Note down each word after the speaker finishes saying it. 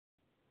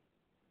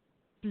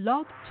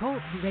Blog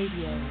Talk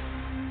Radio.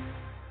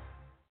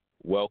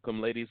 Welcome,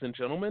 ladies and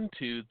gentlemen,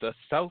 to the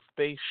South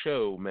Bay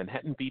Show,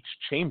 Manhattan Beach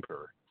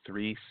Chamber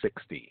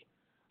 360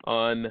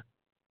 on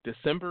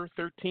December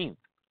 13th,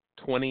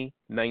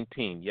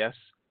 2019. Yes,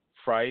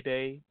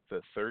 Friday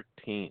the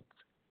 13th.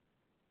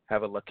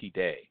 Have a lucky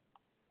day.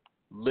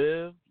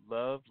 Live,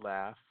 love,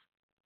 laugh,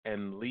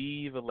 and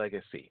leave a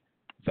legacy.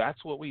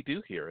 That's what we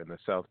do here in the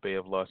South Bay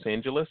of Los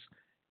Angeles,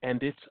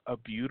 and it's a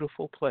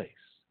beautiful place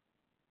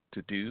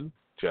to do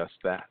just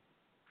that.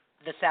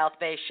 The South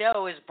Bay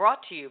Show is brought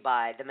to you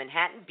by the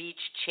Manhattan Beach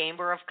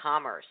Chamber of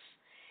Commerce.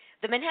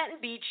 The Manhattan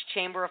Beach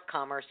Chamber of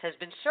Commerce has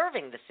been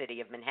serving the city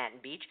of Manhattan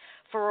Beach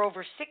for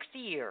over 60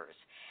 years,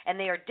 and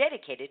they are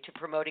dedicated to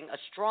promoting a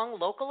strong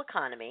local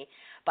economy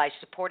by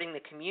supporting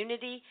the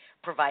community,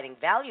 providing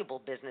valuable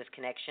business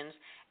connections,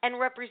 and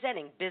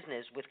representing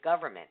business with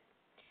government.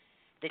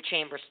 The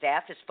Chamber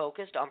staff is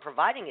focused on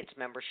providing its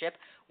membership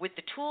with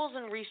the tools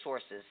and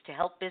resources to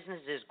help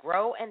businesses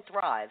grow and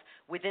thrive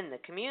within the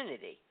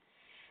community.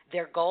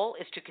 Their goal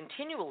is to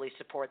continually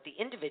support the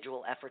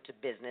individual efforts of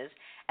business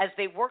as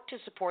they work to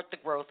support the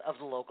growth of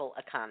the local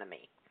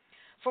economy.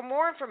 For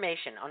more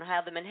information on how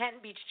the Manhattan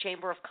Beach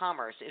Chamber of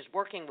Commerce is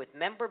working with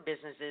member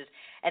businesses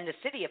and the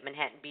city of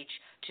Manhattan Beach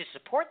to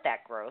support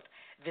that growth,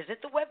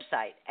 visit the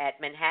website at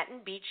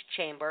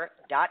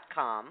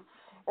manhattanbeachchamber.com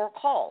or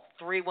call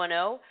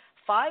 310-545-5313.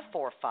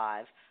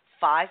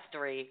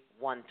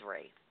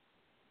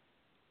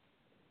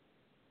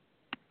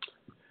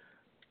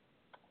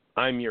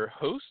 I'm your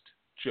host,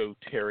 Joe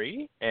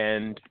Terry,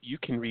 and you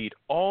can read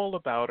all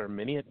about our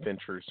many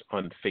adventures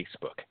on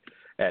Facebook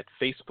at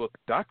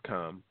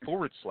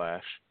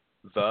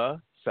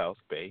facebook.com/The South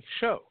Bay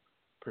Show.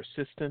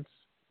 Persistence,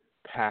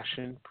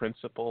 passion,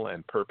 principle,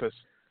 and purpose.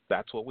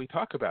 That's what we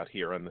talk about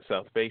here on the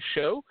South Bay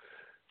Show.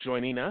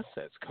 Joining us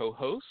as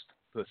co-host,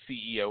 the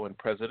CEO and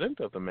president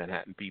of the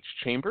Manhattan Beach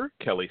Chamber,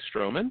 Kelly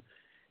Stroman,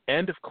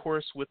 and of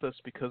course with us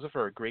because of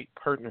our great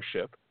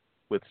partnership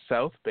with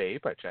South Bay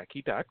by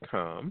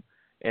Jackie.com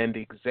and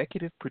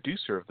executive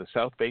producer of the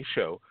South Bay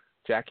Show,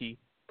 Jackie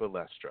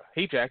Balestra.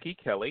 Hey, Jackie,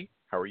 Kelly,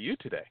 how are you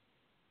today?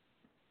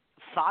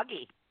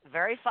 Foggy.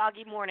 Very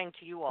foggy morning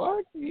to you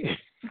all. Foggy.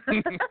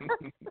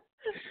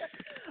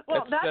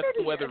 Well, that that's the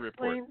maybe weather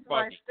report. explains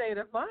my Foggy. state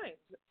of mind.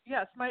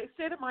 Yes, my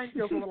state of mind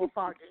feels a little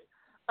foggy.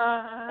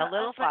 A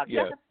little foggy.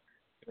 Yeah.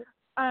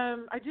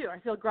 I do. I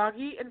feel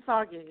groggy and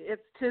foggy.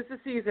 Tis the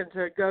season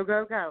to go,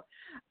 go, go.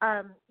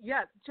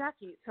 Yes,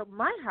 Jackie, so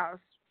my house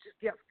just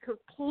gets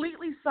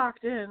completely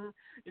socked in,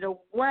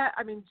 wet.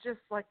 I mean, just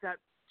like that,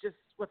 just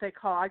what they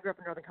call, I grew up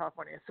in Northern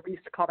California, so we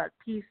used to call that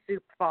pea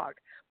soup fog.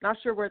 Not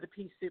sure where the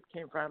pea soup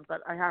came from,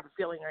 but I have a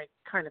feeling I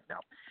kind of know.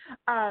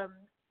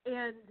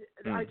 And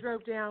I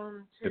drove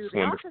down to It's the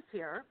wonderful. office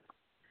here,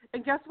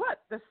 and guess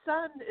what? The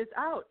sun is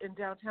out in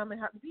downtown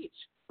Manhattan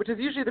Beach, which is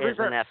usually the Isn't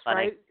reverse, that funny?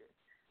 right?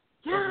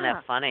 Yeah. Isn't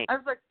that funny? I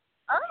was like,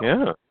 oh,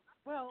 Yeah.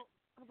 well,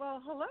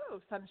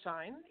 hello,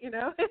 sunshine. It's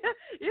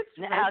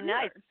How right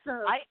nice. here.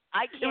 So I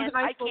it was a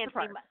nice little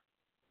surprise.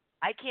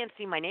 I can't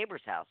see my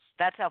neighbor's house.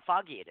 That's how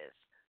foggy it is.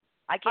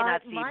 I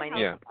cannot see my house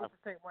neighbor's is house. the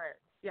same way.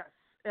 Yes,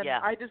 and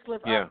Yeah. I just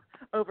live Yeah. up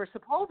over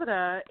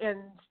Sepulveda,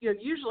 and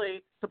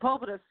usually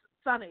Sepulveda's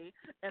sunny,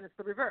 and it's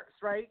the reverse,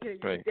 right? You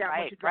Right. down,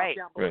 once you drop Right.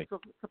 down below Right.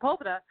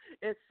 Sepulveda,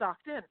 it's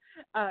socked in.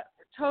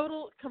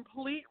 Total,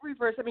 complete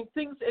reverse. I mean,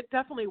 it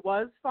definitely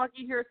was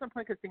foggy here at some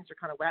point because things are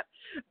kind of wet,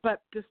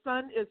 but the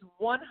sun is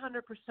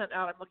 100%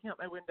 out. I'm looking out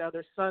my window.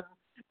 There's sun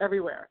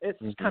everywhere. It's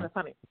kind of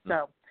funny.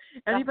 So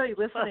anybody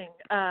listening,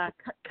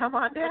 come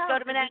on down. Let's go to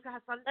and Manhattan. we've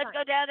got sunshine. Let's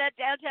go down to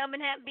downtown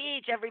Manhattan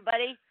Beach,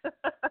 everybody.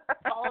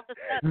 Follow the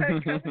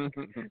sun.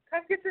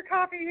 Come get your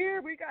coffee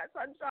here. We got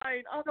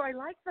sunshine. Although I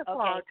like the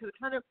fog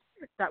because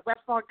that wet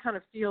fog kind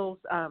of feels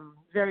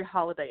very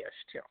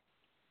holiday-ish too.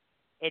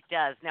 It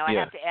does. Now, I Yeah.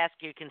 have to ask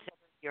you, considering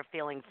you're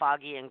feeling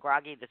foggy and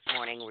groggy this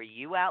morning, were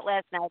you out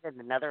last night at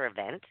another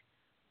event?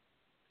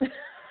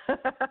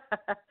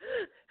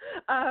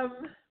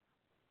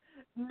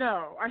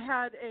 No, I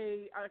had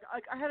a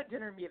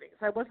dinner meeting,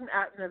 so I wasn't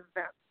at an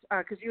event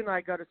because you and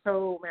I go to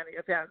so many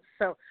events.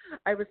 So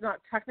I was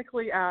not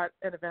technically at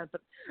an event,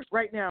 but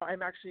right now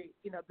I'm actually,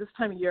 this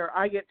time of year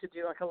I get to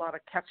do a lot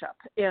of catch up,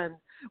 and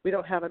we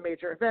don't have a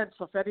major event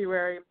till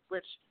February,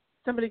 which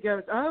somebody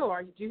goes, oh,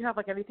 do you have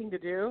anything to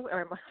do?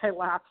 And I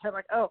laugh. I'm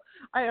like, oh,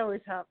 I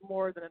always have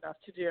more than enough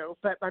to do,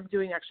 but I'm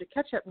doing actually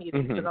catch-up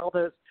meetings and all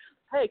those,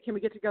 hey, can we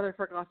get together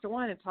for a glass of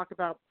wine and talk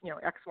about,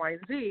 X, Y,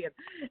 and Z?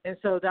 And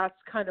so that's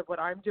kind of what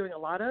I'm doing a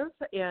lot of.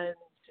 And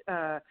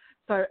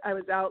so I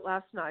was out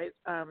last night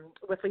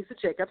with Lisa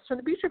Jacobs from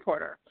the Beach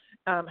Reporter,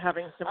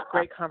 having some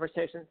great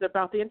conversations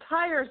about the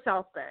entire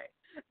South Bay.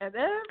 And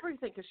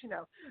everything, because,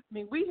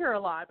 we hear a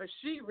lot, but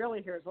she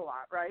really hears a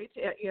lot, right?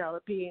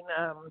 Being,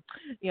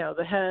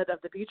 the head of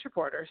the Beach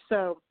Reporter.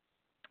 So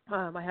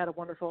I had a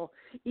wonderful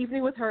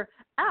evening with her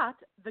at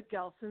the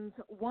Gelson's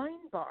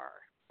Wine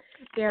Bar.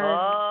 And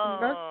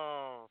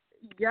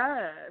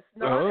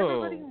not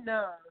everybody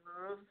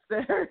knows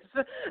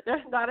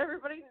not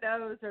everybody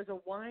knows there's a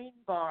wine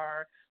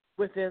bar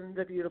within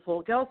the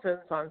beautiful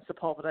Gelson's on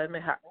Sepulveda and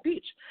Manhattan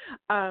Beach.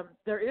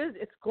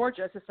 It's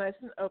gorgeous. It's nice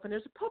and open.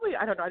 There's probably,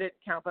 I don't know, I didn't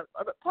count, but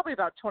probably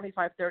about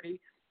 25, 30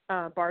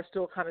 bar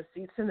stool kind of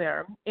seats in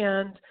there.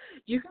 And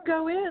you can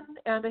go in,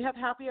 and they have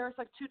happy hours,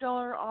 like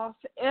 $2 off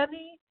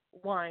any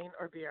wine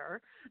or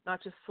beer,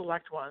 not just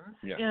select ones.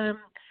 Yeah. And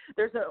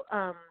there's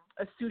a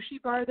sushi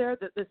bar there.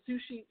 The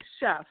sushi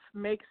chef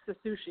makes the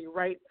sushi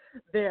right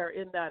there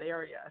in that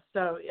area.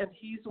 So, and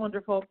he's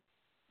wonderful.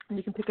 And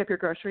you can pick up your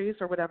groceries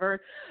or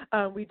whatever.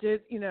 We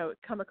did,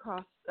 come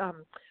across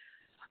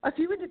a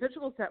few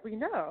individuals that we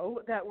know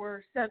that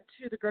were sent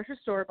to the grocery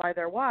store by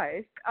their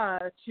wife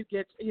to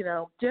get,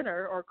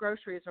 dinner or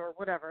groceries or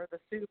whatever, the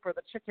soup or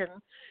the chicken,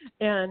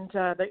 and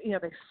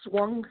they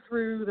swung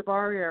through the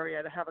bar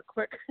area to have a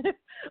quick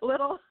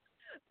little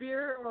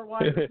beer or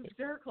wine. It was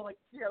hysterical,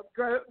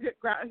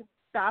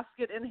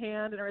 basket in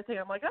hand and everything.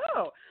 I'm like,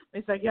 oh.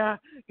 He's like, yeah,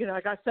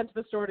 I got sent to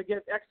the store to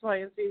get X, Y,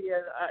 and Z,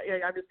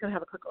 and I'm just going to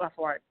have a quick glass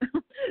of wine.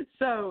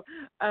 So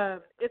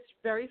it's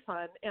very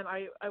fun. And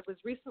I was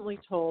recently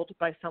told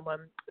by someone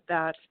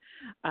that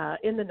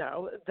in the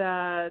know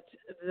that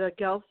the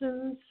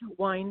Gelson's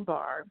Wine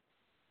Bar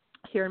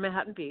here in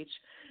Manhattan Beach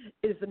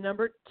is the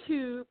number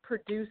 2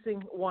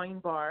 producing wine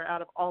bar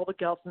out of all the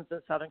Gelson's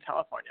in Southern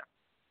California.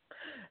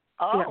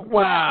 Oh, yeah.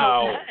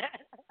 Wow.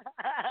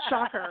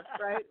 Shocker,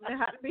 right?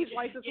 Manhattan Beach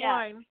licensed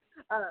wine.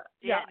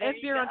 And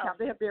beer on tap.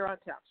 They have beer on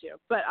tap too.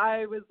 But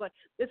I was like,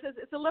 it's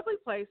a lovely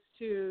place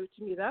to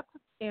meet up,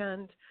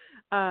 and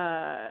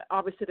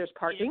obviously there's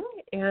parking,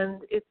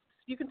 and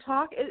you can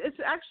talk. It's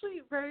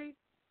actually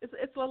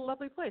it's a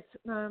lovely place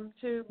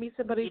to meet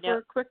somebody for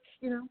a quick,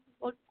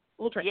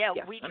 little drink. Yeah,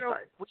 we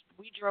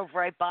drove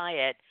right by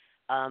it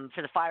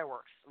for the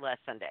fireworks last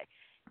Sunday,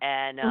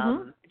 and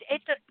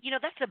it's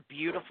that's a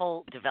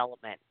beautiful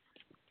development.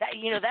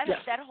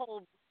 That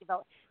whole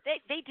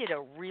they did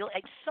a real,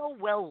 it's so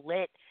well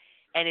lit,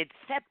 and it's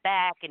set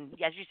back, and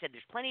as you said,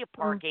 there's plenty of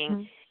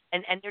parking,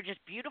 and they're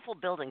just beautiful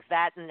buildings.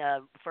 That and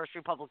First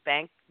Republic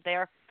Bank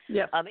there.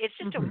 Yeah. It's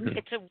just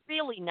it's a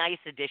really nice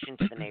addition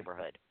to the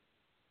neighborhood.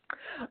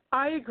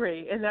 I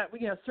agree, and that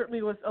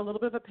certainly was a little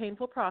bit of a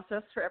painful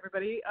process for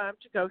everybody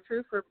to go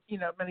through for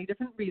many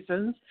different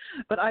reasons.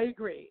 But I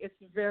agree,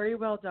 it's very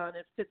well done.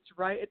 It fits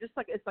right. It's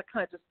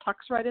kind of just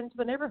tucks right into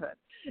the neighborhood.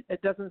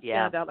 It doesn't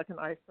stand out like an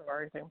eyesore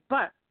or anything.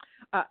 But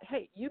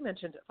hey, you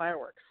mentioned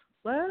fireworks.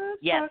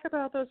 Let's talk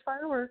about those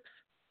fireworks.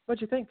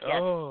 What'd you think?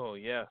 Oh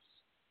yes.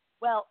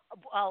 Well,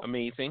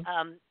 amazing.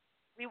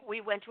 We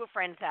went to a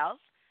friend's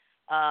house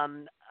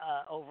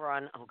over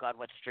on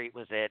what street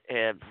was it?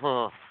 It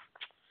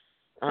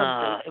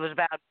was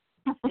about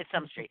it's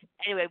some street.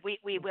 Anyway,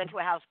 we went to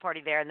a house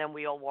party there, and then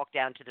we all walked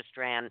down to the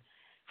Strand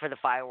for the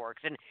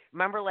fireworks. And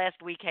remember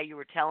last week how you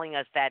were telling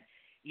us that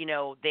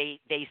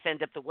they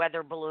send up the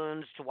weather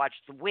balloons to watch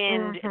the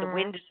wind.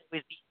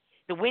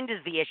 The wind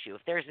is the issue.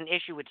 If there's an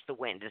issue, it's the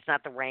wind. It's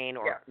not the rain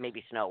or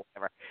maybe snow,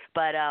 whatever.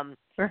 But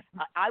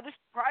I was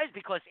surprised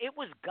because it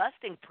was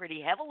gusting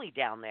pretty heavily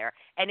down there,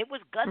 and it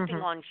was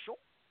gusting on shore,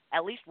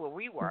 at least where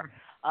we were.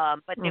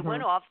 But they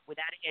went off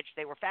without a hitch.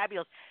 They were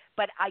fabulous.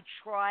 But I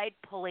tried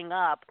pulling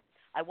up.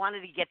 I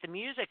wanted to get the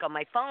music on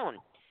my phone,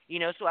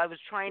 so I was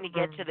trying to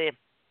get to the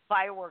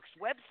fireworks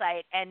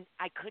website, and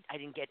I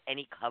didn't get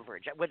any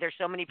coverage. Were there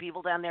so many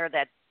people down there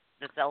that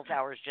the cell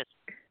towers just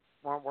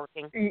weren't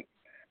working?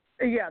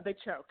 Yeah, they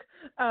choke.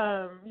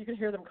 You can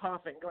hear them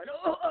coughing, going,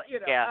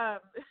 Yeah.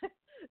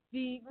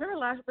 Remember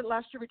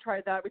last year we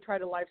tried that. We tried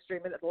to live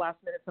stream it at the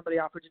last minute. Somebody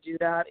offered to do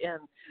that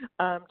and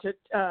to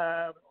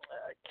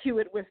cue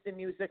it with the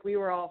music. We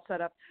were all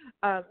set up.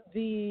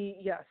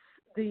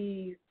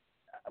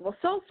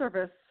 Cell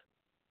service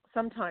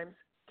sometimes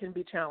can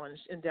be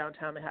challenged in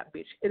downtown Manhattan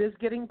Beach. It is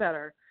getting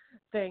better,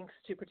 thanks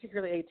to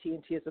particularly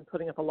AT&T has been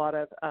putting up a lot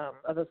of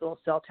those little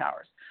cell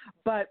towers.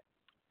 But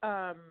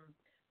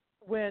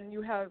when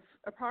you have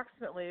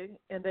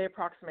they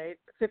approximate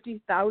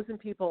 50,000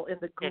 people in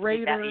the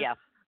greater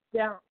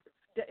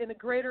in the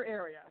greater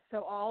area,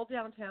 so all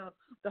downtown,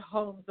 the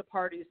homes, the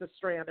parties, the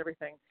Strand,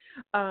 everything.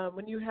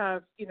 When you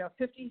have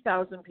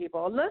 50,000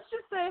 people, and let's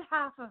just say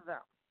half of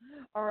them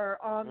are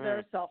on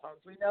their cell phones.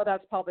 We know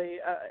that's probably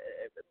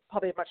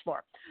much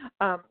more.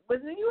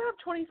 When you have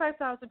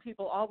 25,000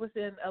 people all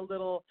within a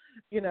little,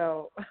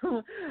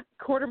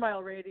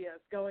 quarter-mile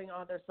radius going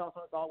on their cell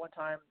phones all one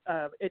time,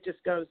 it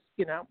just goes,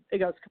 it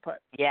goes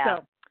kaput. Yeah,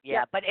 so,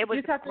 but it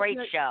was a great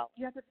show.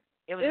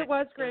 It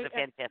was great. It was a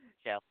fantastic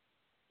show.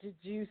 Did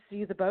you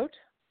see the boat?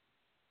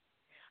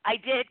 I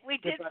did. We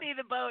did see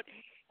the boat.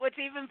 What's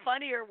even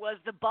funnier was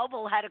the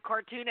Bubble had a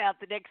cartoon out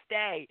the next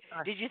day.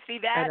 Did you see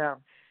that? I know.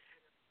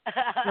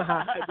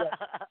 I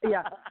did.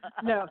 Yeah.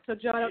 No. So,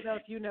 Joe, I don't know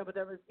if you know, but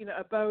there was,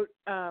 a boat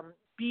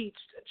beached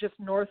just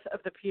north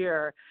of the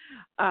pier.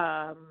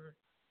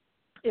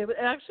 It was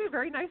actually a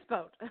very nice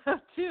boat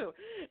too,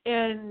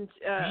 and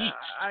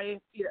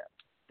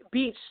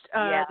beached.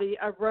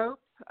 A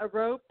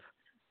rope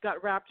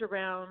got wrapped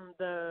around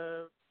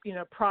the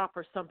prop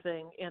or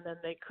something, and then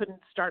they couldn't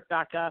start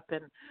back up,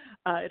 and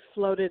it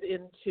floated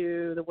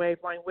into the wave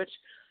line, which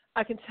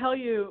I can tell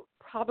you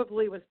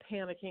probably was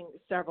panicking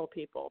several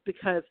people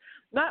because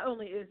not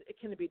only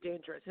can it be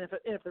dangerous, and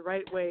if the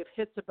right wave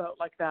hits a boat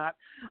like that,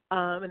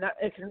 and that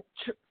it can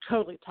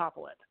totally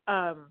topple it.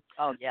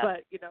 Oh yeah.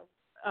 But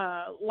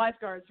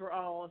lifeguards were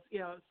all,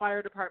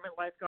 fire department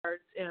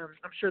lifeguards, and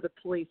I'm sure the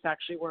police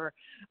actually were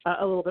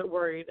a little bit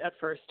worried at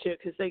first too,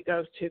 because they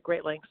go to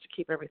great lengths to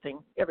keep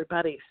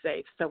everybody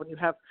safe. So when you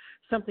have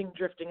something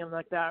drifting in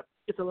like that,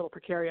 it's a little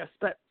precarious.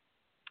 But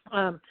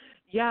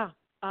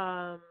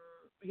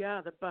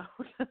the boat.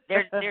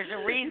 There's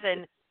a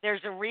reason.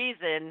 There's a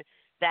reason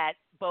that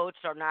boats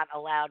are not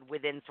allowed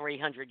within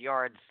 300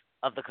 yards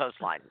of the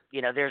coastline.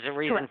 There's a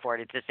reason Correct. for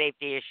it. It's a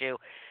safety issue,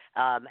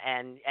 but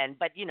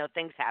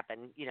things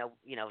happen.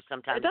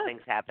 Sometimes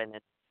things happen.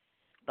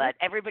 But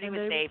everybody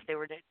was safe. There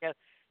were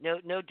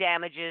no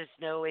damages,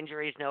 no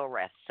injuries, no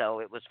arrests, so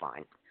it was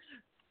fine.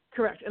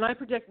 Correct. And I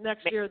predict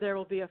next year there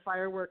will be a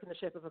firework in the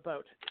shape of a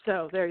boat.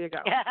 So there you go.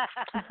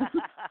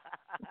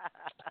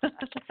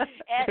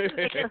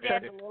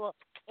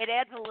 It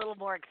adds a little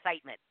more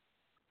excitement.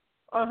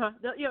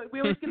 We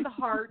always get the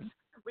heart.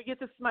 We get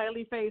the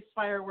smiley face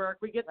firework.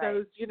 We get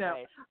those.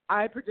 Right.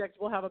 I predict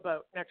we'll have a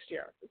boat next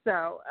year.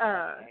 So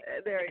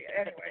there you go.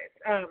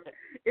 Anyways,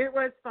 it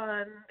was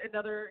fun. And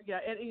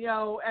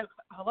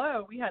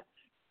hello, we had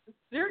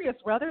serious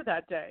weather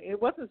that day.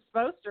 It wasn't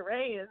supposed to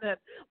rain, and then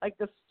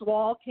the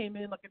squall came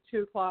in at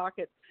 2:00.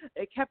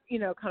 It kept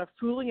kind of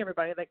fooling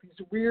everybody.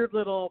 These weird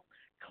little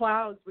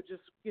clouds would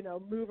just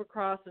move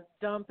across and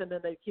dump, and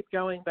then they'd keep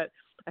going. But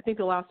I think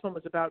the last one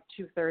was about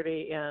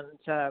 2:30, and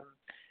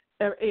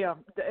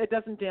it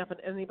doesn't dampen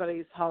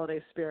anybody's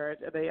holiday spirit.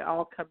 They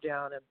all come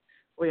down, and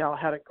we all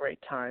had a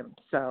great time.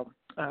 So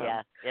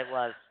it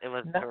was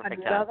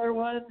perfect. Another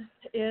one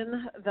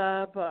in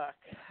the book.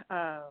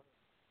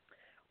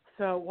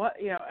 So what?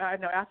 I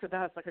know after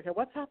that it's okay,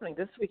 what's happening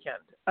this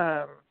weekend?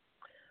 I'm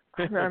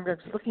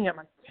just looking at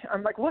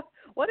I'm like, what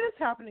is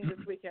happening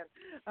this weekend?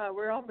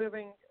 We're all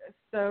moving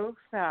so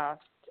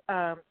fast.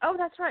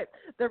 That's right.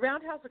 The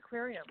Roundhouse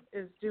Aquarium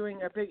is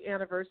doing a big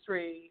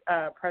anniversary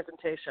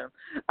presentation.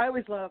 I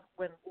always love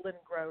when Lynn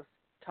Gross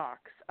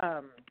talks.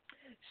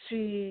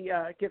 She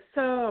gives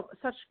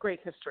such great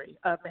history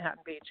of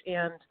Manhattan Beach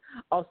and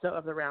also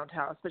of the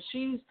Roundhouse. But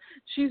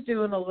she's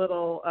doing a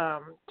little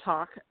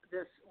talk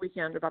this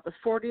weekend about the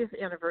 40th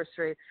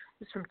anniversary.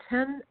 It's from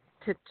 10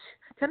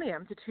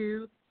 a.m. to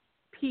 2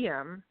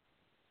 p.m.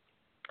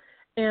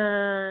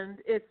 And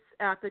it's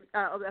at the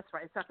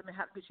it's at the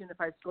Manhattan Beach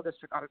Unified School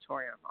District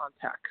Auditorium on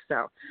Tech.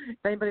 So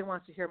if anybody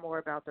wants to hear more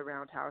about the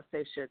Roundhouse,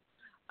 they should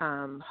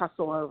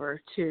hustle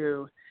over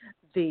to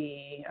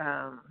the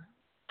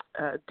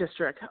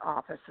district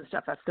office and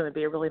stuff. That's going to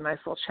be a really nice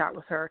little chat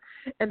with her.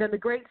 And then the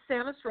Great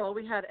Santa Stroll,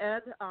 we had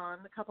Ed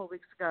on a couple of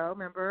weeks ago,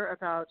 remember,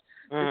 about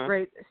the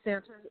Great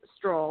Santa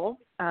Stroll,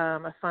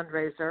 a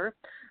fundraiser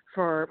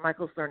for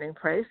Michael's Learning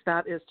Place.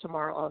 That is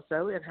tomorrow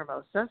also in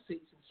Hermosa, so you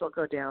can still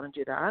go down and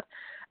do that.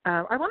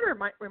 I want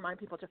to remind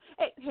people to,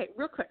 hey,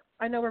 real quick,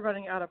 I know we're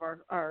running out of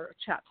our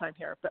chat time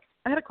here, but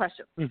I had a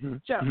question. Mm-hmm.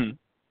 Joe, mm-hmm.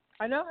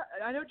 I know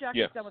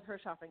Jackie's done with her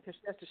shopping because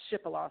she has to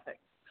ship a lot of things.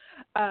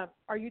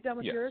 Are you done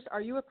with yours?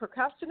 Are you a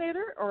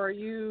procrastinator, or are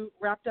you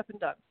wrapped up and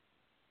done?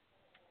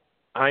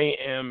 I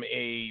am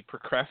a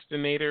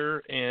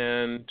procrastinator,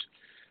 and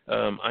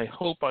I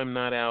hope I'm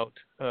not out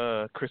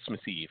Christmas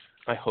Eve.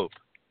 I hope.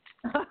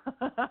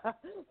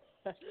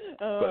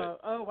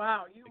 Oh,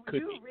 wow. You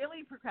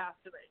really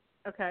procrastinate.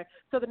 Okay.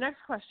 So the next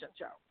question,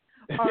 Joe,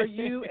 are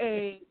you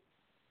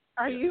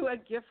a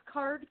gift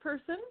card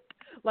person?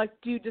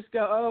 Do you just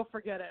go,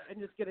 forget it, and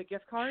just get a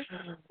gift card,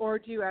 or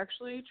do you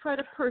actually try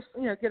to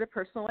get a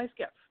personalized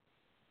gift?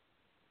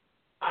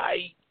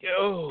 I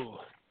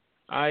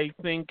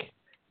think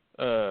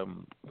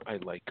I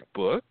like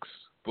books.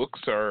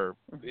 Books are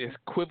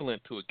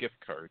equivalent to a gift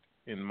card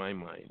in my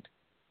mind.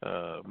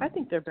 I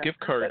think they're better. Gift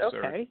cards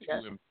are okay. too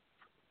impersonal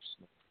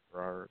for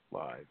our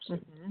lives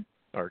and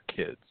our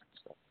kids and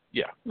stuff.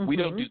 Yeah, we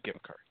don't do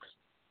gift cards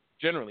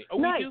generally.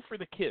 Nice. We do for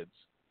the kids,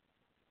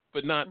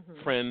 but not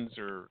friends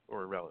or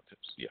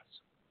relatives. Yes.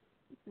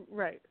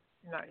 Right.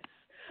 Nice.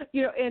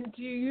 And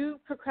do you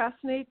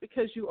procrastinate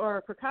because you are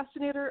a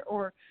procrastinator,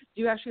 or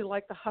do you actually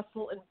like the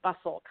hustle and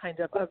bustle kind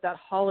of that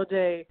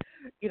holiday,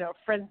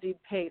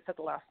 frenzied pace at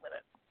the last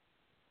minute?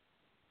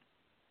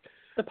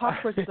 The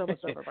pop quiz is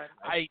almost over by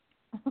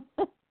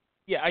the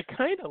way. I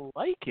kind of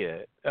like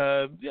it.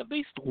 At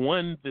least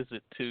one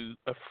visit to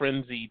a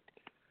frenzied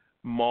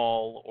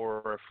mall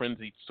or a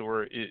frenzied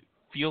store, it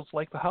feels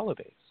like the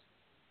holidays.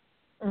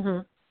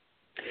 Mm-hmm.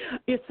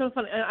 It's so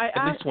funny. And I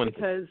asked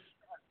because,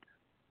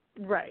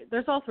 right,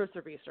 there's all sorts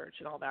of research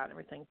and all that and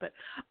everything, but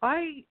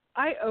I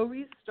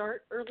always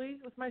start early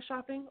with my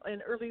shopping,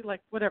 and early,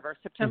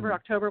 September,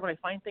 October, when I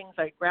find things,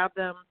 I grab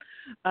them.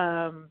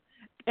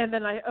 And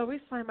then I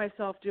always find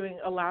myself doing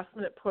a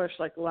last-minute push,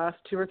 the last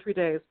 2 or 3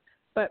 days.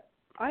 But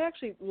I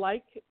actually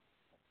like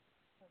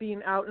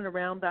being out and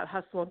around that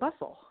hustle and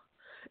bustle.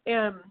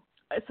 And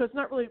so it's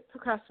not really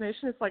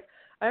procrastination. It's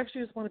I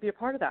actually just want to be a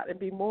part of that and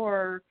be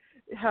more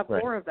have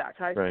Right. more of that.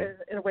 Right.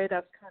 In a way,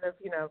 that's kind of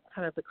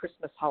the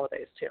Christmas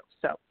holidays too.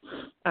 So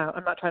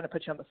I'm not trying to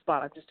put you on the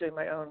spot. I'm just doing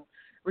my own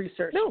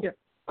research. No, Yeah.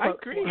 I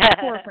agree.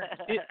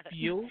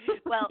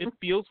 It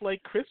feels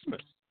like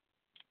Christmas.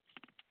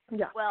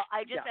 Yeah. Well,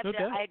 I just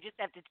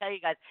have to tell you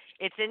guys,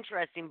 it's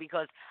interesting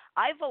because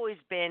I've always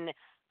been,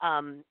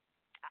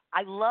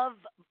 I love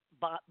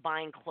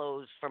buying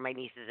clothes for my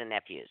nieces and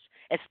nephews,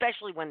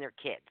 especially when they're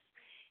kids.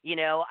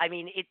 I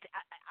mean,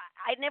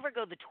 I never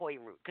go the toy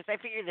route because I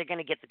figure they're going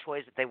to get the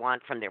toys that they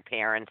want from their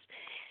parents.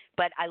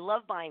 But I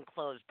love buying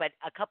clothes. But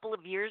a couple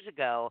of years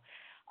ago,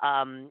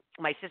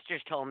 my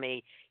sisters told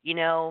me,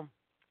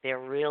 they're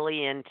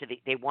really into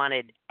they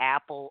wanted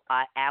Apple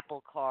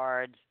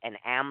cards and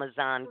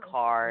Amazon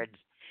cards.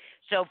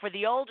 So for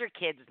the older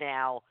kids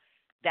now,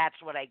 that's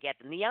what I get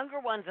them. The younger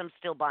ones I'm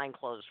still buying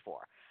clothes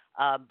for.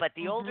 But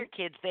the older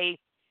kids, they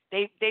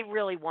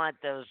really want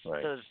those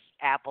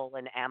Apple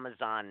and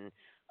Amazon.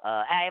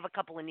 I have a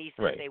couple of nieces.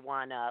 Right. They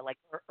want like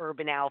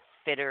Urban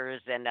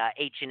Outfitters and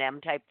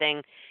H&M type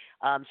thing.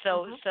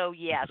 So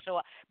yeah.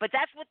 So but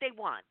that's what they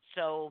want.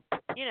 So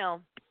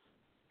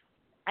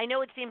I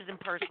know it seems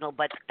impersonal,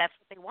 but that's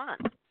what they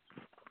want.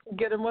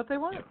 Get them what they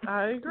want.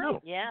 I agree.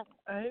 No. Yeah.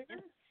 I agree.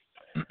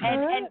 I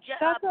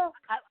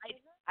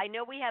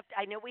know we have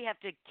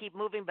to keep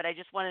moving, but I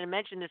just wanted to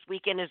mention this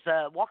weekend is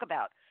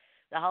Walkabout,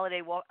 the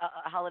holiday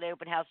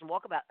open house and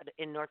Walkabout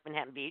in North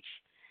Manhattan Beach,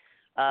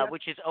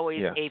 which is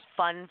always a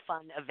fun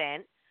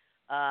event.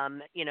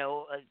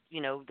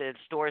 The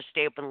stores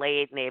stay open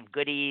late and they have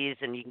goodies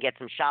and you can get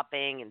some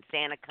shopping and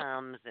Santa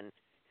comes and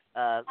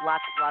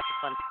lots of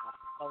fun stuff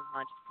going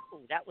on.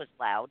 Ooh, that was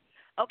loud.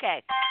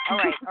 Okay, all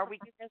right. Are we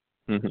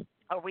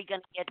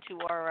gonna get to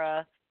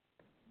our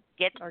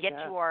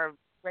to our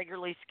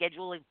regularly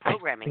scheduled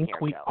programming here? I here?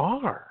 think we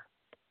are.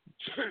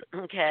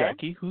 Okay.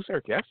 Jackie, who's our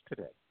guest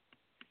today?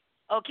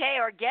 Okay,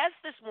 our guest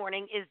this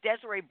morning is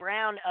Desiree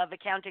Brown of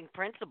Accounting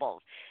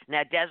Principles.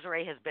 Now,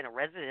 Desiree has been a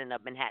resident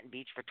of Manhattan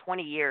Beach for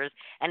 20 years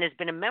and has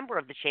been a member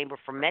of the Chamber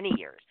for many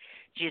years.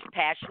 She is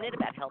passionate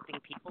about helping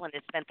people and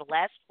has spent the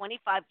last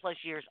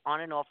 25-plus years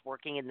on and off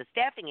working in the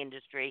staffing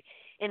industry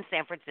in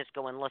San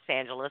Francisco and Los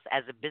Angeles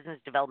as a business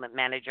development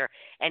manager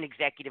and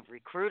executive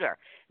recruiter.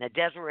 Now,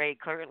 Desiree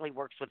currently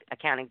works with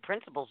Accounting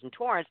Principles in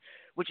Torrance,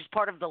 which is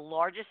part of the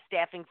largest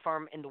staffing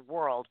firm in the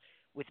world,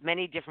 with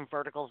many different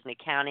verticals in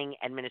accounting,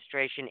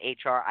 administration,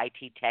 HR,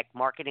 IT, tech,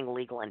 marketing,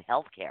 legal, and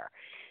healthcare.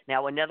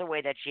 Now, another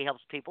way that she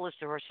helps people is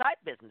through her side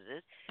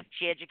businesses.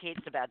 She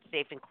educates about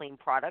safe and clean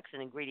products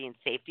and ingredient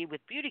safety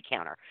with Beauty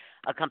Counter,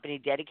 a company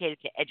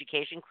dedicated to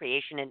education,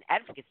 creation, and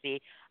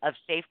advocacy of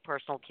safe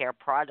personal care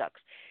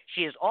products.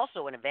 She is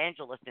also an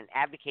evangelist and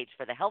advocates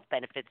for the health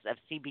benefits of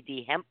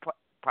CBD hemp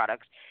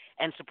products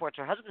and supports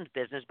her husband's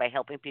business by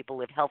helping people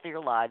live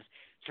healthier lives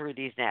through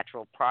these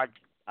natural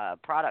products.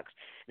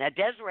 Now,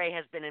 Desiree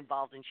has been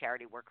involved in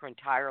charity work her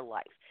entire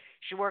life.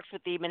 She works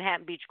with the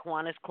Manhattan Beach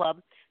Kiwanis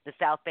Club, the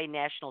South Bay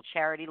National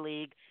Charity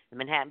League, the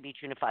Manhattan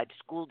Beach Unified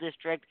School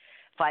District,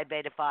 Phi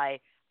Beta Phi,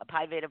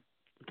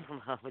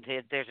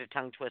 there's a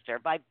tongue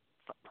twister.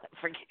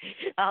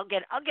 I'll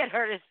get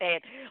her to say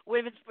it.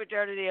 Women's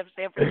Fraternity of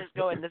San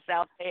Francisco and the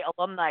South Bay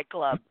Alumni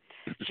Club.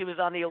 She was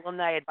on the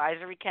Alumni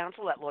Advisory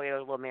Council at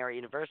Loyola Mary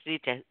University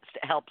to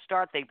help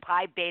start the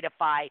Pi Beta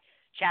Phi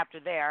chapter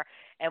there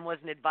and was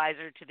an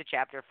advisor to the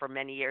chapter for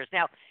many years.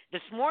 Now,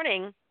 this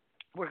morning,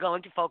 we're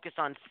going to focus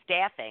on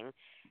staffing,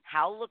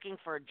 how looking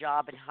for a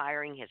job and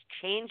hiring has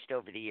changed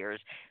over the years,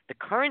 the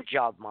current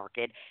job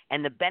market,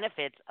 and the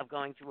benefits of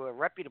going through a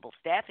reputable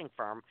staffing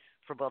firm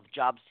for both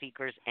job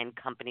seekers and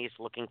companies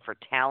looking for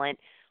talent.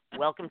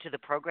 Welcome to the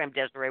program,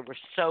 Desiree. We're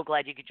so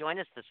glad you could join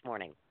us this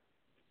morning.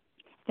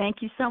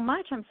 Thank you so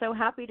much. I'm so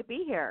happy to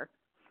be here.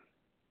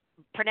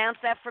 Pronounce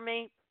that for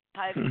me.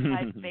 Pi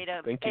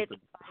Beta. It's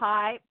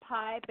Pi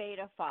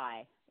Beta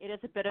Phi. It is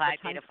a bit of a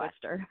tongue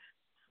twister.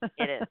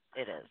 It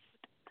is.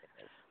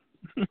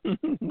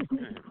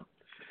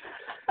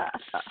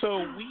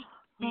 So we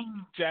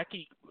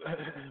Jackie,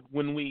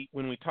 when we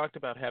talked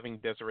about having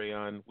Desiree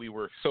on, we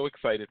were so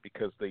excited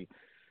because the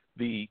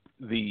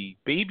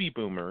baby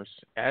boomers,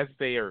 as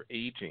they are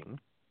aging,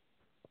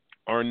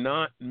 are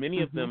not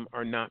many of them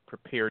are not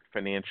prepared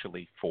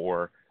financially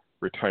for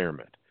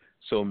retirement.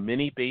 So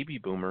many baby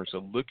boomers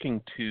are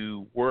looking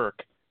to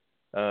work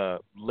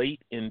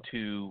late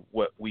into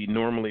what we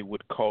normally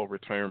would call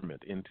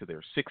retirement, into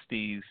their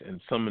 60s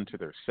and some into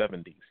their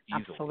 70s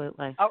easily.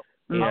 Absolutely. Are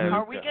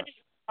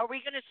we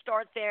going to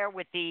start there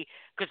with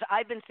because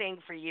I've been saying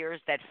for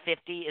years that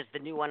 50 is the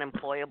new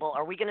unemployable.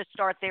 Are we going to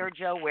start there,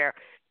 Joe, where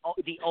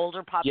the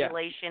older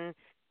population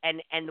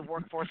and the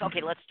workforce?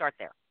 Okay, let's start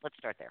there.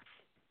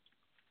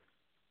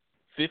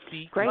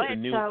 50 is the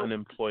new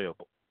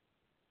unemployable.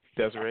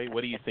 Desiree,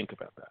 what do you think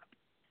about that?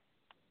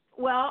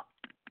 Well,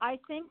 I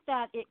think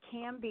that it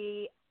can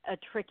be a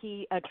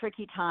tricky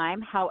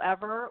time.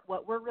 However,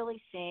 what we're really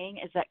seeing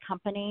is that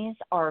companies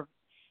are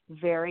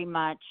very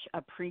much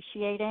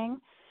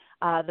appreciating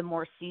the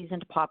more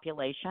seasoned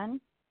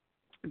population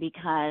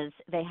because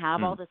they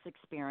have all this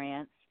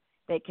experience.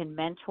 They can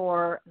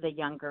mentor the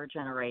younger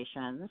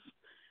generations.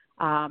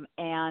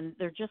 and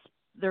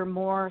they're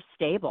more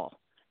stable,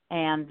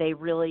 and they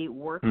really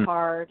work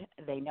hard.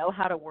 They know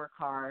how to work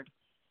hard.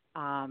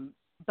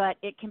 But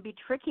it can be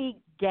tricky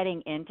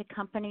getting into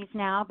companies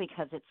now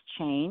because it's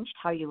changed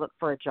how you look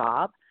for a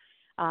job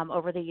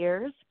over the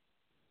years.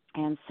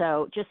 And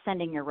so just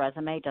sending your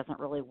resume doesn't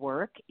really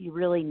work. You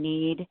really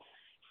need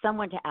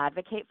someone to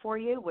advocate for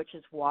you, which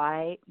is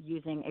why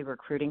using a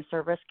recruiting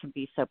service can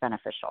be so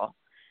beneficial,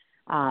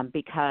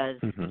 because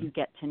you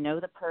get to know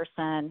the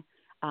person,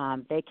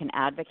 they can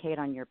advocate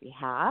on your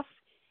behalf,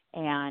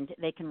 and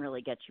they can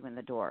really get you in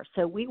the door.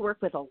 So we work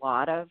with a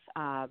lot of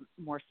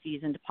more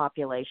seasoned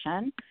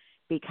population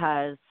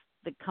because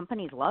the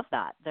companies love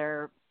that.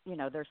 They're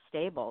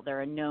stable.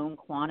 They're a known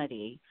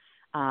quantity.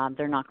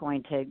 They're not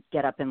going to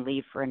get up and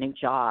leave for a new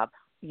job,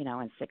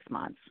 in 6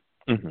 months.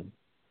 Mm-hmm.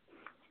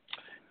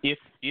 If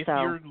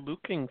you're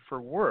looking for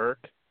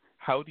work,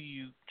 how do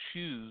you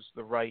choose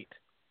the right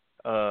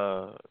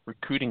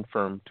recruiting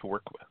firm to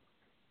work with?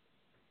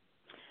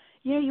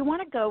 You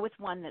want to go with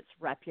one that's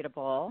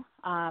reputable.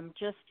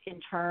 Just in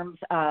terms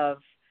of,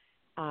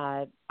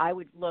 I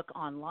would look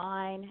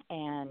online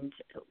and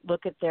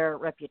look at their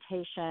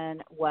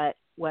reputation, what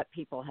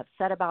people have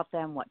said about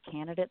them, what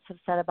candidates have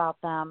said about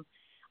them.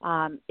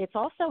 It's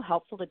also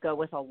helpful to go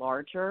with a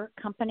larger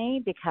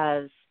company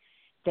because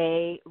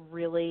they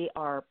really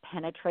are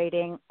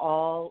penetrating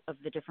all of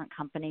the different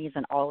companies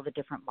and all of the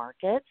different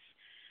markets.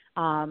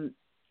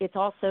 It's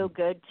also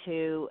good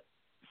to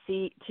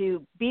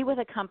be with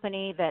a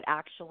company that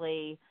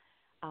actually,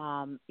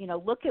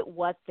 look at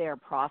what their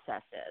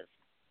process is.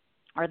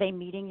 Are they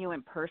meeting you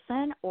in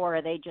person, or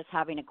are they just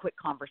having a quick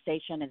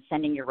conversation and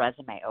sending your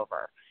resume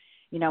over?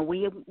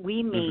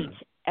 We meet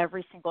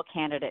every single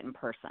candidate in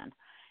person.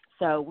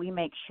 So we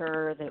make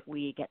sure that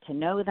we get to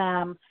know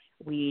them.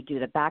 We do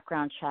the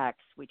background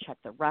checks. We check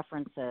the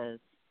references.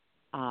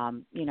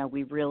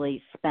 We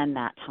really spend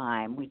that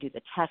time. We do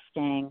the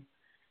testing,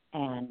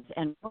 and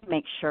we'll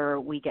make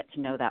sure we get to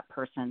know that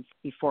person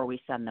before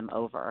we send them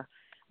over,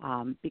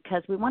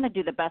 because we want to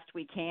do the best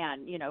we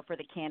can, for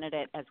the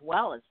candidate as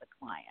well as the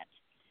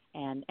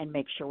client, and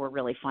make sure we're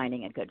really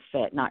finding a good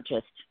fit, not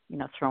just,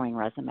 throwing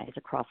resumes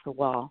across the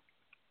wall.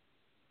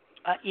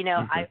 I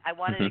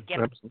wanted to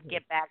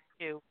get back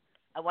to.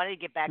 I wanted to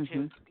get back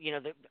to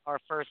our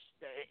first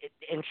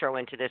intro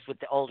into this with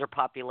the older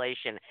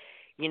population.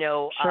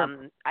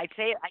 Sure. I'd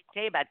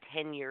say about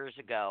 10 years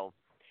ago,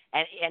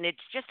 and it's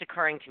just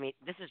occurring to me.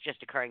 This is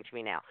just occurring to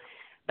me now.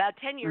 About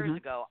 10 years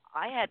ago,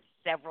 I had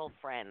several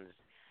friends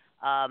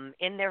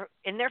in their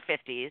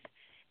 50s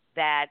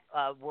that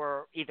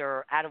were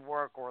either out of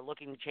work or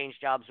looking to change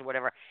jobs or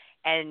whatever,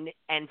 and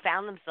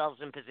found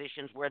themselves in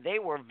positions where they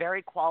were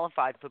very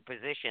qualified for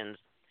positions,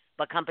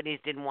 but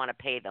companies didn't want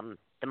to pay them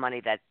the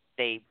money that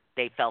they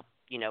felt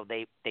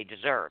they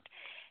deserved.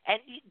 And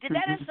did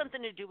that have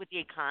something to do with the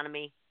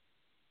economy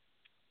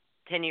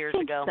 10 years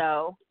ago?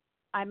 So,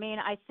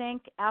 I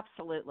think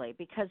absolutely,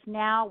 because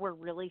now we're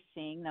really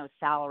seeing those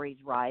salaries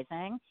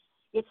rising.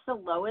 It's the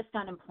lowest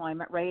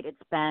unemployment rate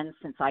it's been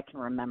since I can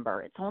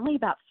remember. It's only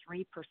about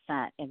 3%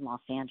 in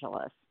Los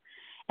Angeles.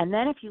 And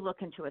then if you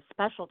look into a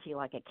specialty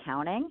like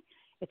accounting,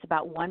 it's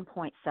about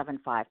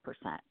 1.75%.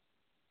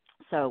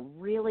 So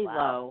really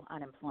low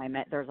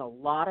unemployment. There's a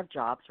lot of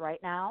jobs right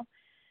now,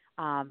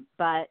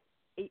 but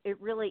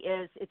it really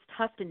is. It's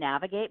tough to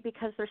navigate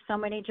because there's so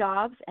many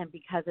jobs and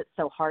because it's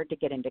so hard to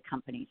get into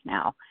companies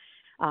now.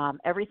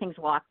 Everything's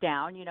locked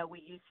down.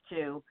 We used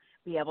to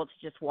be able to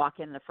just walk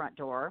in the front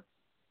door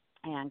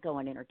and go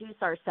and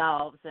introduce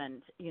ourselves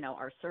and,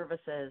 our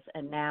services.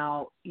 And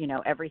now,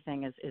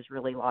 everything is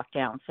really locked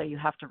down. So you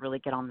have to really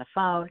get on the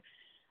phone.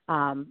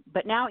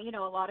 But now, a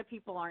lot of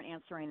people aren't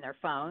answering their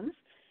phones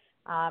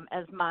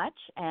as much,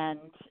 and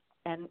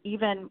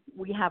even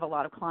we have a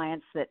lot of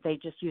clients that they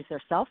just use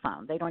their cell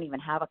phone. They don't even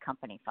have a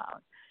company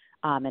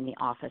phone in the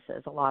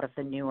offices. A lot of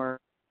the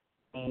newer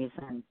companies,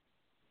 and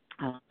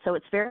so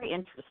it's very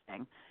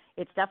interesting.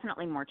 It's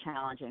definitely more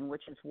challenging,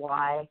 which is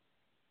why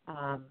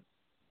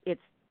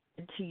it's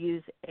good to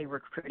use a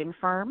recruiting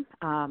firm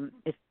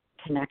if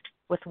you connect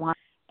with one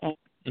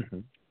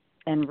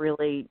and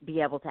really be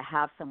able to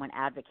have someone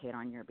advocate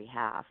on your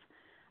behalf.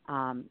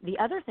 The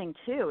other thing,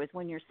 too, is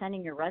when you're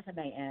sending your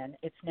resume in,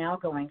 it's now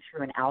going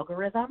through an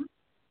algorithm.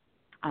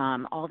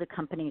 All the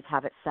companies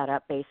have it set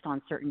up based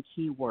on certain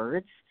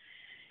keywords.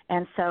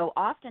 And so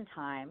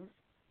oftentimes,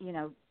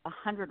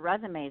 100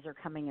 resumes are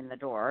coming in the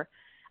door,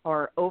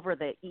 or over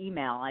the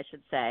email, I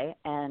should say,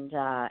 and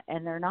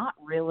they're not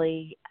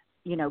really,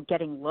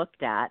 getting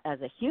looked at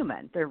as a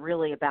human. They're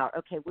really about,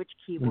 okay, which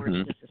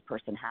keywords does this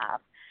person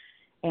have?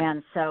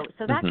 And so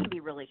that can be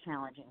really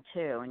challenging,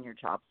 too, in your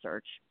job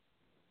search.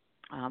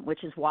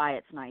 Which is why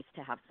it's nice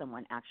to have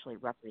someone actually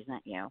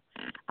represent you,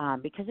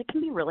 because it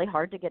can be really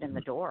hard to get in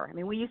the door.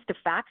 We used to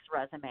fax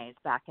resumes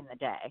back in the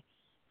day,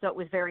 so it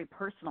was very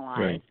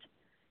personalized,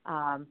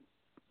 and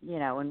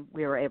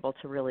we were able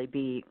to really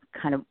be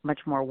kind of much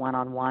more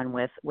one-on-one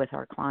with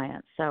our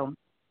clients. So,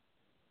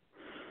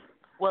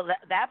 well,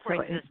 that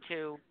brings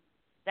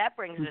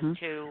us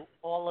to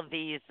all of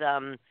these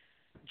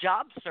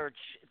job search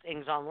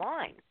things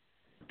online.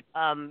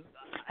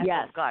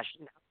 Yes. Oh gosh,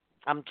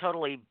 I'm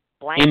totally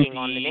blanking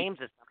on the Indeed. names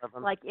of some of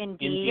them. Like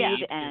Indeed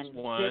Indeed and is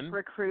one.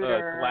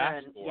 ZipRecruiter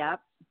and Glassdoor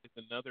is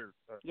another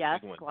yes,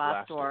 big one.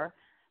 Glassdoor.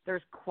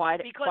 There's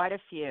quite Because a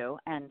few,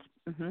 and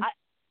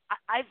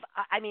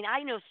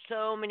I know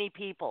so many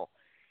people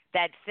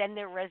that send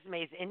their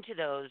resumes into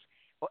those,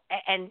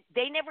 and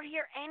they never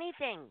hear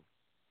anything.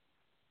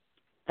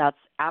 that's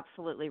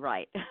absolutely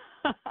right.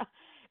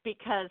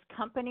 Because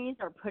companies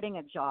are putting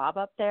a job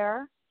up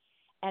there,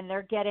 and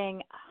they're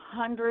getting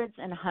hundreds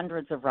and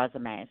hundreds of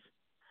resumes.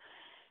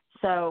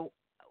 So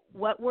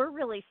what we're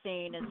really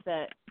seeing is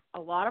that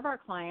a lot of our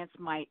clients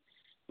might,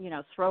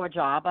 throw a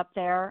job up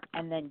there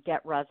and then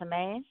get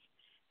resumes,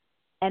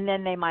 and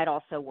then they might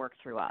also work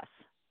through us.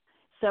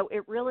 So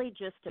it really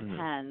just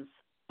depends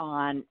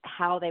on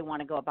how they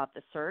want to go about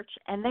the search.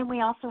 And then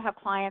we also have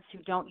clients who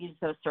don't use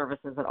those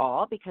services at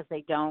all because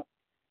they don't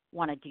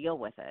want to deal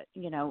with it.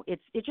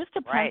 It just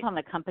depends on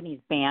the company's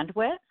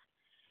bandwidth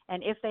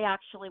and if they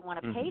actually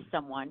want to pay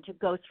someone to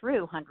go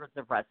through hundreds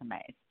of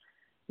resumes,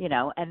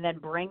 and then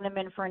bring them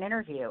in for an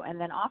interview. And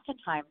then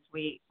oftentimes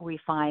we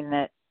find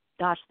that,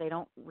 gosh, they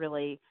don't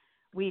really,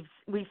 we've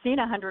seen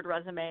 100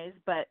 resumes,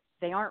 but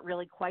they aren't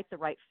really quite the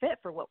right fit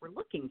for what we're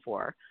looking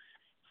for.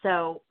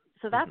 So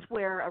that's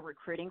where a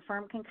recruiting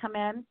firm can come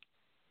in.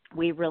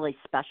 We really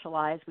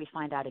specialize. We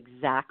find out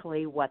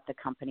exactly what the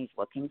company's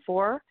looking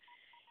for,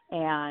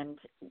 and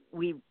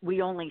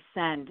we only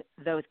send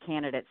those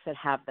candidates that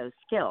have those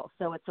skills.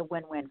 So it's a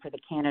win-win for the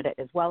candidate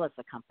as well as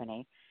the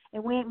company.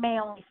 And we may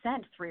only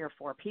send 3 or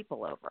 4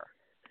 people over,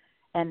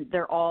 and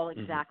they're all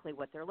exactly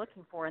what they're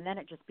looking for, and then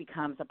it just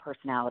becomes a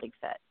personality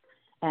fit.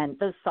 And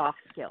those soft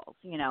skills,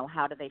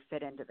 how do they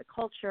fit into the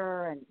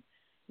culture, and,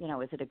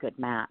 is it a good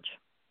match?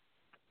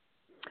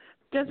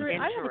 Desiree,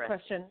 I have a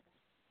question.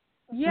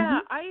 Yeah,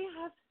 I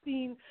have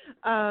seen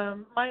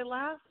my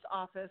last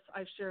office.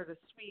 I shared a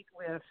suite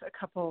with a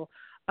couple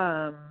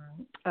of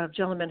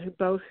gentlemen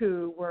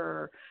who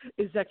were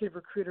executive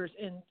recruiters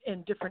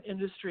in different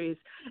industries,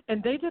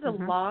 and they did a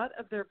lot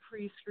of their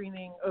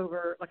pre-screening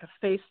over like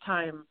a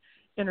FaceTime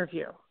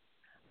interview,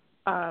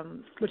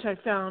 which I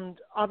found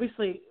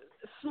obviously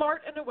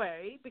smart in a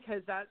way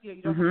because that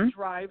you don't have to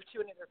drive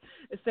to another.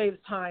 It saves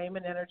time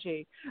and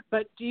energy.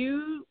 But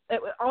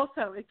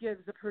it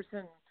gives the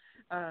person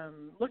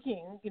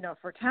looking,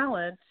 for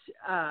talent,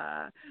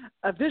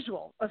 a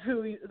visual of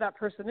who that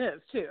person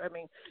is too. I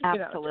mean,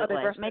 absolutely,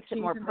 it makes it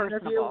more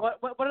personable.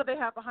 What do they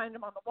have behind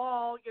them on the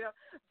wall?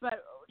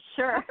 But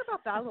sure, talk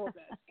about that a little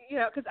bit.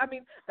 Because I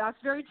mean that's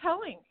very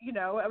telling.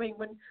 I mean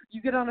when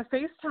you get on a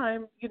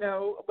FaceTime,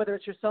 whether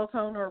it's your cell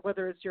phone or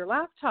whether it's your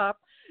laptop,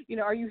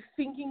 are you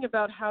thinking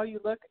about how you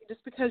look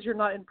just because you're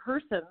not in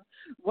person?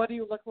 What do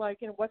you look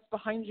like, and what's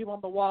behind you on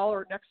the wall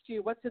or next to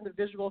you? What's in the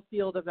visual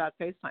field of that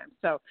FaceTime?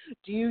 So,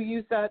 do you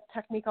use that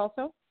technique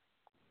also?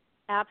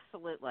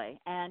 Absolutely.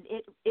 And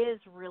it is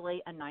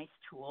really a nice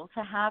tool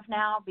to have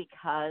now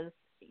because,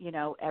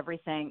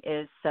 everything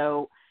is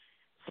so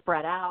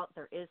spread out.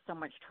 There is so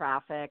much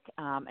traffic,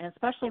 and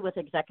especially with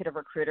executive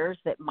recruiters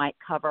that might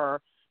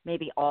cover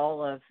maybe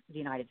all of the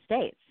United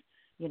States,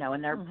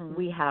 and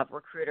we have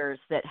recruiters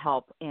that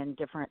help in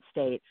different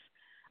states,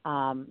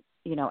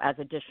 as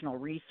additional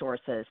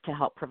resources to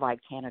help provide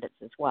candidates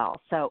as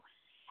well. So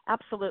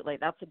absolutely,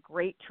 that's a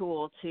great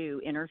tool to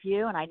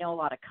interview, and I know a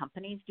lot of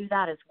companies do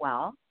that as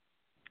well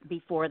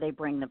before they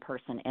bring the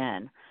person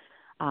in.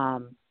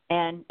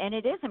 And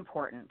it is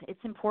important.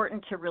 It's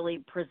important to really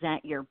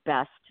present your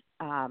best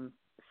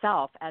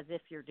self as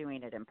if you're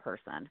doing it in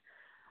person,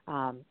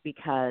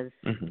 because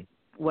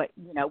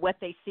what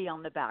they see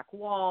on the back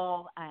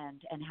wall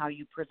and how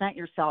you present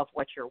yourself,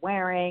 what you're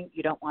wearing,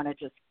 you don't want to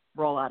just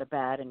roll out of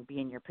bed and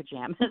be in your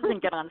pajamas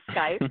and get on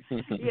Skype.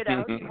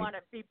 You want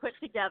to be put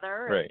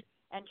together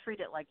and treat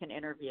it like an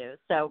interview.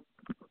 So,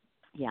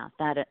 yeah,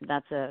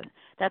 that's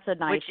a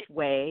nice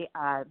way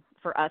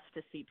for us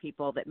to see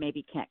people that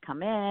maybe can't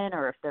come in,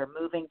 or if they're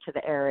moving to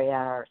the area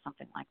or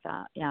something like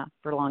that. Yeah,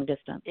 for long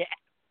distance. Yeah,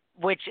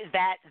 which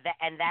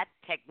that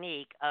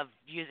technique of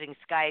using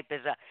Skype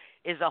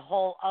is a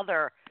whole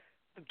other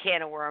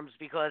can of worms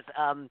because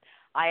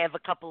I have a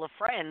couple of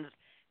friends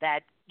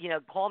that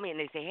call me and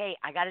they say, hey,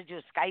 I got to do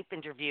a Skype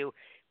interview.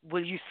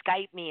 Will you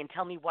Skype me and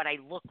tell me what I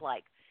look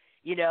like,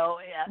 and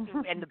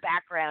the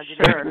background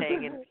and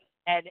everything.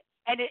 And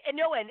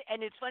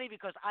it's funny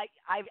because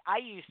I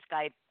use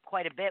Skype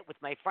quite a bit with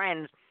my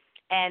friends,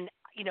 and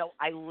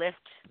I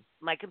lift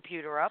my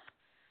computer up,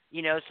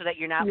 so that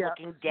you're not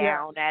looking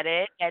down at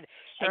it, and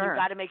you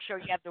got to make sure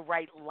you have the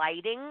right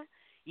lighting,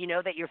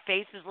 that your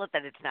face is lit,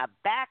 that it's not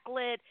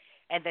backlit,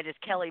 and that, as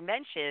Kelly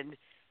mentioned,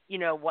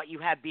 what you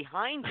have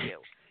behind you.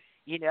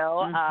 It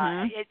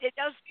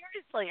does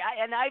seriously.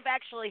 I've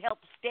actually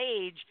helped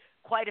stage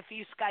quite a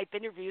few Skype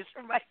interviews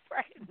for my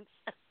friends.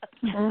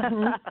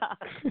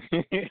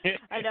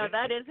 I know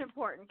that is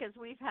important because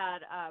we've had,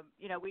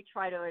 we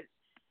try to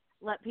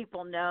let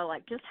people know,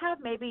 like, just have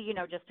maybe,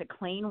 just a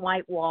clean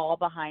white wall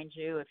behind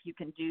you if you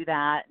can do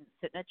that, and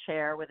sit in a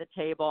chair with a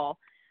table.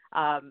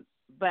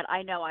 but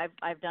I know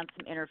I've done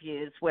some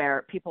interviews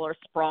where people are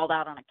sprawled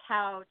out on a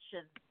couch,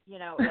 and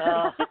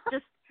it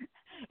just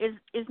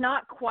is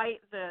not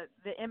quite the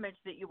image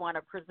that you want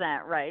to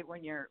present, right,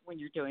 when you're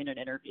doing an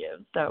interview.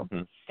 So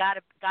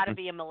gotta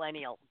be a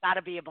millennial.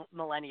 Gotta be a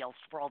millennial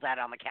sprawled out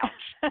on the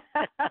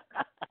couch.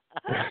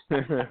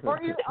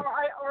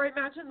 or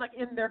imagine like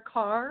in their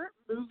car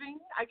moving.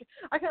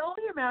 I can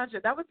only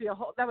imagine that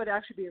would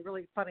actually be a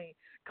really funny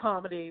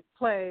comedy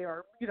play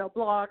or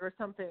blog or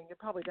something. It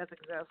probably does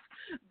exist,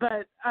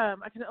 but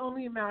I can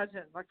only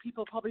imagine like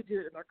people probably do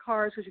it in their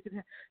cars because you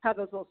can have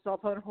those little cell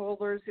phone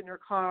holders in your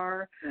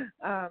car.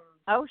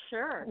 Oh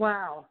sure.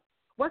 Wow.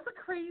 What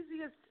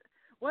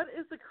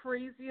is the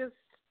craziest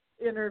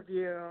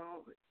interview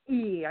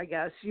I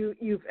guess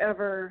you've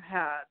ever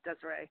had,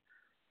 Desiree?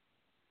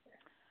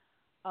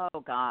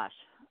 Oh gosh.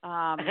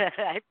 I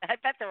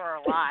bet there were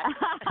a lot.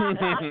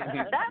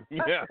 That's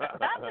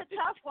a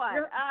tough one.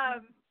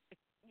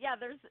 Yeah,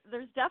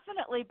 there's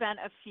definitely been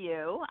a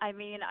few. I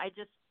mean,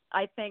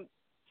 I think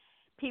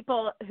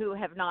people who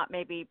have not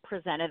maybe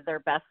presented their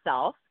best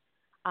self,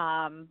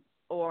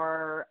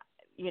 or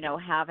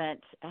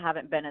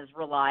haven't been as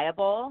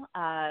reliable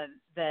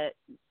that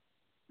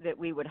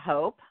we would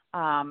hope.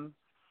 In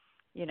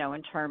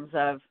terms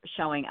of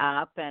showing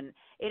up, and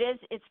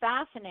it's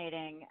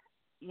fascinating.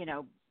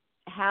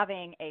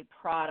 Having a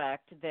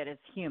product that is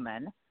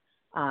human,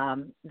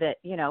 that,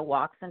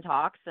 walks and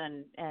talks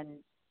and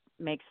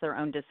makes their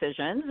own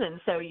decisions.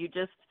 And so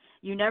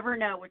you never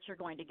know what you're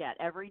going to get.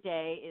 Every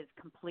day is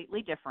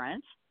completely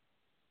different.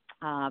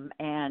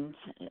 And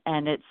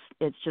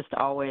it's just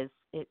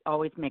it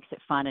always makes it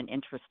fun and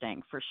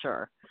interesting for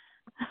sure.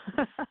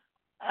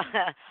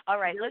 All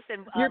right,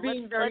 listen. You're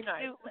being very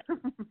nice.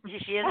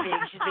 She's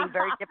being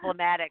very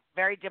diplomatic.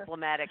 Very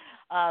diplomatic.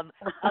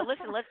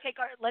 Listen, let's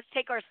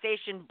take our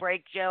station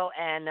break, Joe,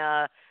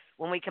 and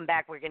when we come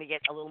back, we're going to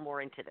get a little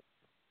more into this.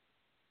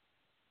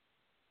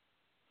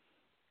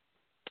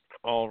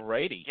 All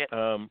righty,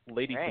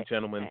 ladies and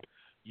gentlemen,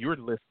 you're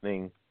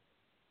listening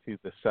to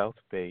the South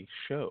Bay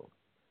Show,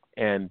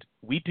 and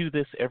we do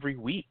this every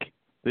week.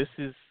 This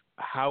is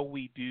how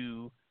we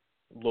do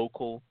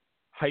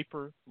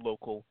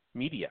hyper-local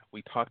media.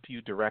 We talk to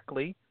you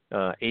directly,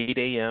 8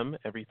 a.m.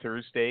 every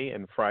Thursday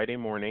and Friday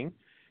morning,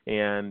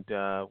 and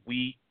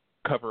we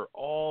cover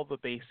all the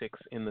basics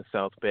in the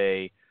South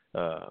Bay,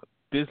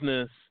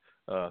 business,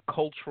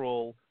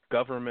 cultural,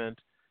 government.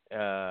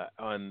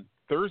 On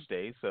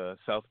Thursdays,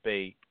 South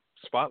Bay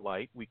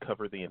Spotlight, we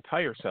cover the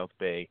entire South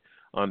Bay.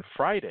 On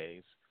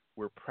Fridays,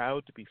 we're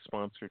proud to be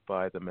sponsored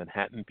by the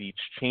Manhattan Beach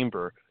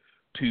Chamber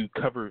to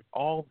cover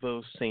all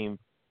those same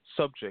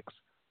subjects,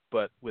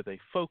 but with a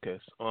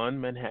focus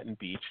on Manhattan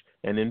Beach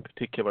and in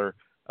particular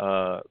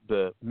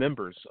the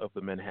members of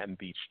the Manhattan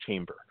Beach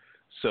Chamber.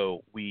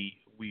 So we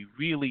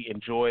really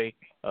enjoy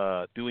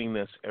doing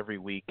this every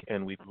week,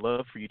 and we'd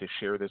love for you to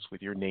share this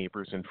with your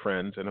neighbors and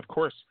friends. And of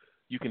course,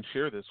 you can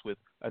share this with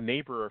a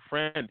neighbor or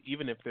friend,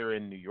 even if they're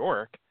in New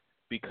York,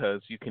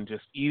 because you can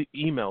just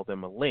email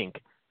them a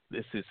link.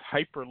 This is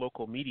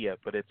hyper-local media,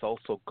 but it's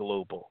also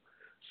global.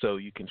 So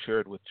you can share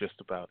it with just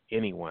about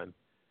anyone.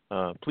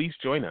 Please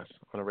join us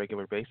on a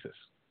regular basis.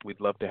 We'd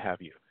love to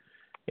have you.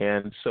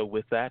 And so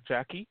with that,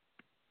 Jackie,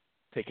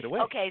 take it away.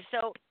 Okay,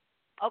 so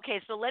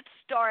let's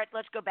start.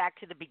 Let's go back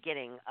to the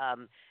beginning.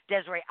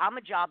 Desiree, I'm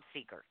a job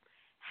seeker.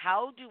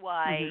 How do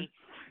I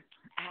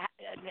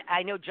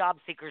I know job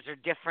seekers are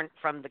different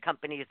from the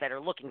companies that are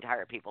looking to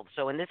hire people.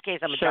 So in this case,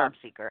 I'm a job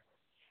seeker.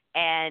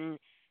 And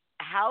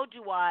how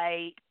do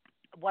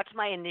what's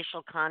my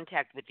initial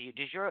contact with you?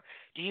 Do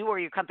you or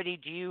your company,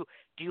 do you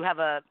have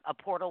a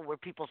portal where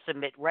people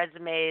submit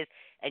resumes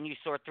and you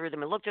sort through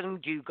them and look at them?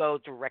 Do you go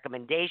through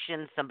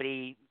recommendations?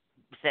 Somebody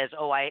says,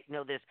 "Oh, I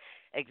know this,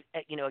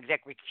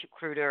 exec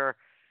recruiter,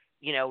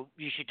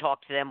 you should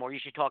talk to them, or you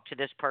should talk to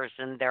this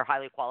person. They're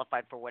highly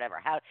qualified for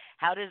whatever."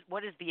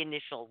 What is the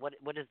initial,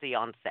 what is the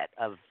onset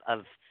of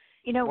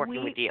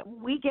working with you?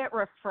 We get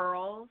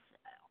referrals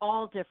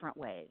all different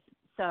ways.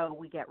 So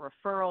we get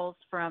referrals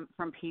from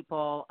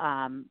people.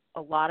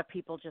 A lot of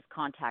people just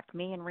contact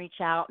me and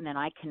reach out, and then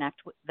I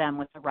connect with them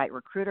with the right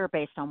recruiter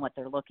based on what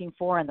they're looking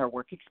for and their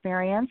work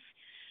experience.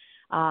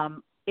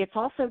 It's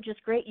also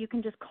just great. You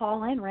can just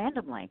call in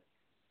randomly.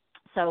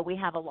 So we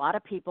have a lot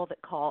of people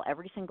that call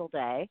every single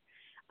day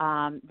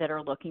that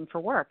are looking for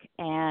work,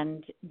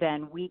 and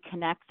then we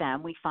connect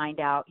them. We find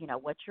out,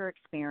 what's your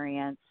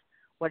experience,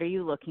 what are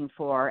you looking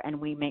for, and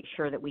we make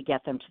sure that we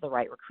get them to the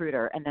right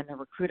recruiter, and then the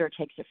recruiter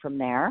takes it from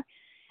there,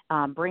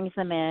 brings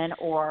them in,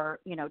 or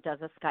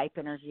does a Skype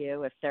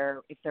interview if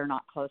they're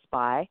not close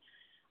by,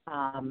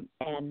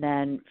 and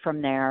then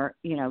from there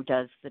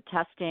does the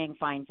testing,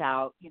 finds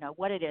out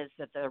what it is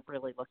that they're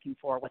really looking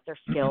for, what their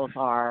skills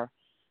are,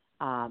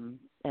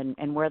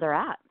 and where they're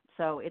at.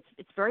 So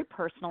it's very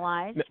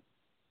personalized.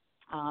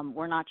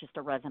 We're not just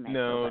a resume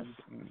service.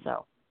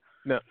 So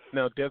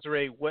now,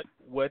 Desiree, what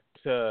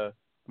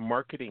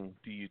marketing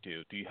do you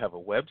do? Do you have a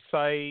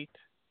website?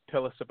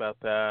 Tell us about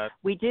that.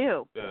 We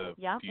do. Do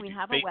you we do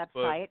have Facebook, a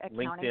website.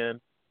 LinkedIn.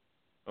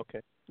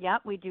 Okay.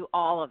 Yep, we do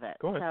all of it.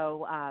 Go ahead.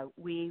 So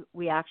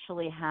we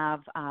actually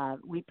have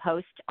we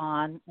post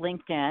on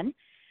LinkedIn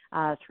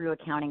through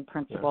Accounting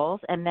Principles,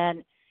 and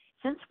then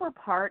since we're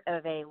part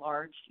of a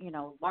large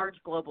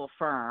global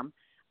firm,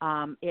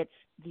 it's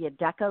the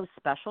Adecco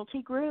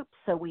Specialty Group.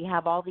 So we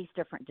have all these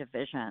different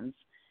divisions,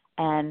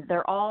 and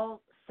they're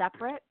all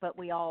separate, but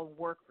we all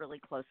work really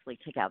closely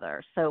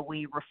together. So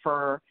we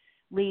refer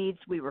leads,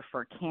 we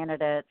refer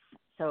candidates.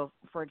 So,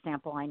 for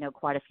example, I know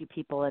quite a few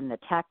people in the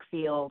tech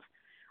field.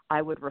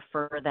 I would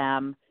refer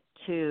them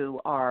to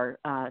our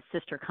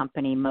sister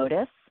company,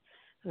 Modus,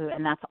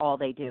 and that's all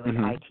they do is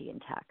IT and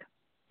tech.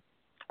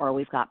 Or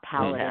we've got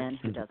Paladin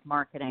who does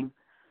marketing.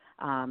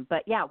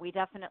 But, yeah, we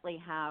definitely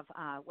have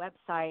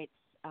websites.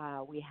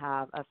 We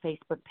have a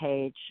Facebook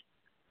page.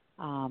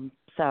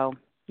 So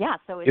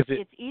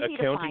it's easy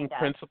to find us.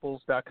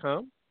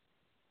 accountingprinciples.com?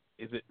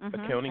 Is it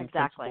accountingprinciples.com?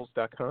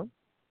 Exactly.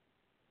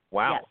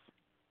 Wow. Yes.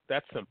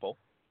 That's simple.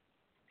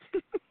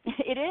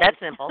 It is. That's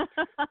simple.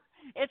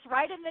 It's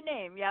right in the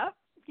name. Yep.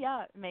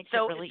 Yeah, it makes it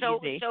really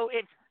easy. So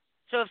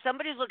if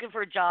somebody's looking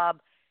for a job,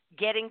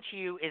 getting to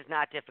you is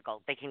not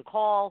difficult. They can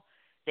call,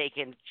 they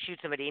can shoot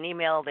somebody an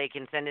email, they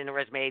can send in a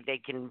resume, they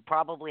can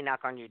probably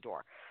knock on your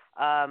door.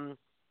 All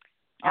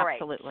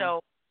Absolutely.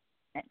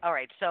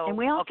 right. So and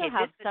we also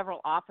have several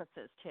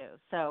offices too.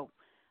 So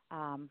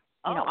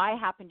I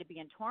happen to be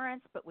in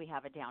Torrance, but we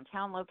have a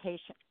downtown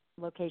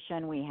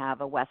location. We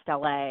have a West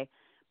LA,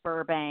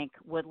 Burbank,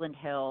 Woodland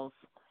Hills.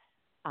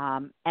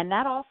 And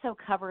that also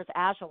covers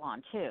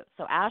Agilon, too.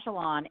 So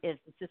Agilon is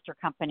the sister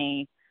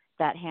company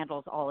that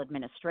handles all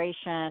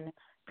administration,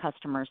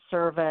 customer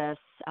service,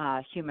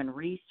 human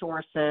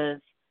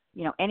resources,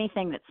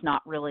 anything that's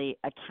not really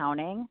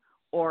accounting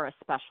or a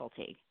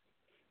specialty.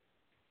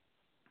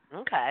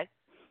 Okay.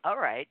 All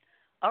right.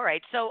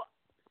 So,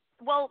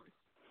 while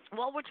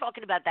we're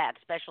talking about that,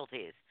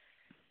 specialties,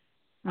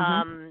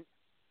 in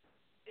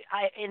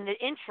the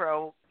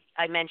intro,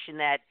 I mentioned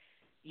that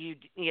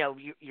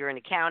you're in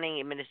accounting,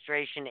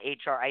 administration,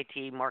 HR,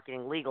 IT,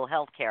 marketing, legal,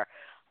 healthcare.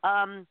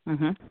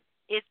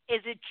 Is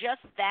it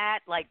just that,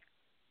 like,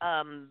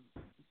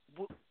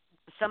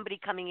 somebody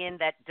coming in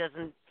that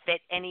doesn't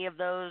fit any of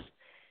those?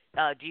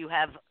 Do you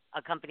have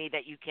a company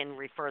that you can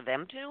refer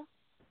them to?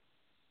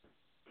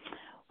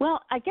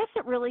 Well, I guess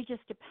it really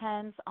just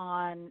depends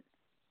on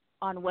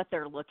what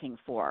they're looking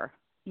for.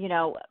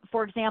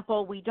 For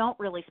example, we don't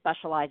really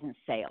specialize in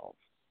sales.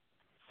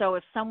 So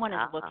if someone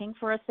is looking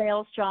for a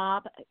sales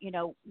job,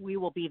 we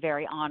will be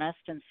very honest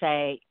and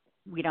say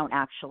we don't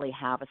actually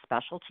have a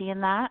specialty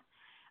in that.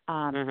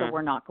 So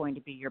we're not going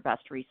to be your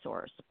best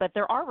resource. But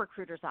there are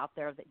recruiters out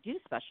there that do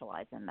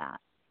specialize in that.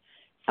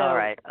 So all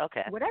right.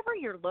 Okay. Whatever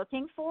you're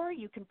looking for,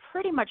 you can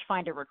pretty much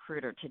find a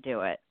recruiter to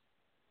do it.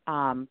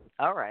 All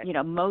right.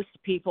 Most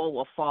people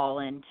will fall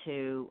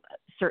into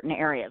certain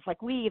areas.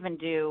 Like we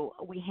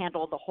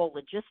handle the whole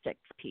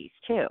logistics piece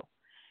too.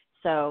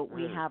 So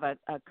we have a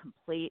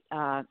complete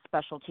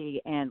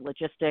specialty in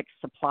logistics,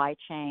 supply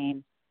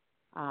chain,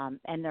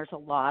 and there's a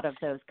lot of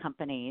those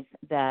companies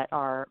that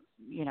are,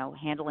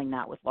 handling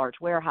that with large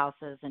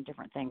warehouses and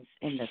different things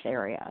in this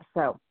area.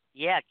 So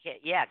yeah.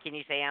 Can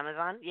you say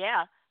Amazon?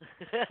 Yeah.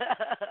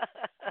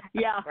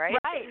 Yeah. Right.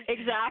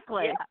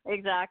 Exactly. Yeah.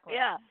 Exactly.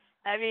 Yeah.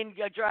 I mean,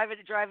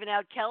 driving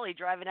out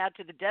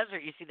to the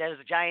desert, you see those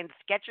giant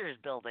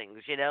Skechers buildings.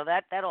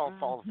 That all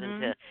falls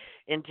into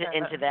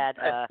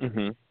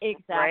that.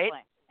 Exactly. Right?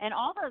 And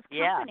all those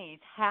companies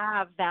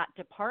have that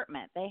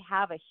department. They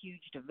have a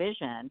huge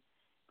division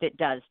that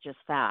does just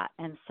that.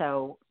 And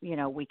so,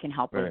 we can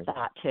help with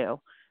that too.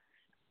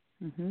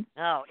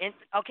 Oh,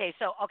 okay.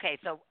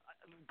 So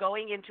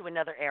going into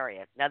another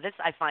area. Now, this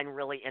I find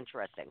really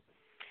interesting.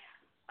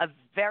 A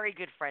very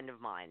good friend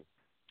of mine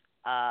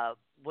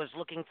was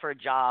looking for a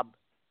job,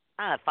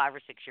 5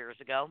 or 6 years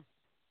ago,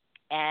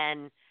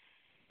 and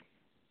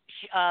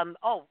she,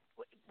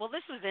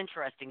 this was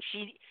interesting.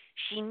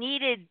 She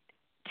needed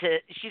to.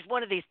 She's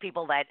one of these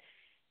people that.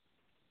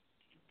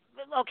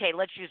 Okay,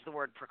 let's use the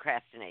word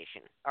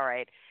procrastination. All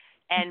right,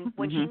 and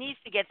when she needs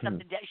to get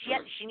something done,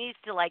 she needs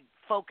to like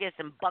focus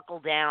and buckle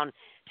down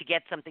to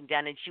get something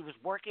done. And she was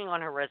working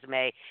on her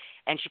resume,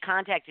 and she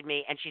contacted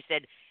me, and she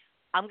said,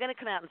 I'm going to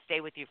come out and stay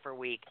with you for a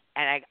week,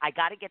 and I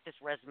got to get this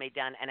resume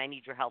done, and I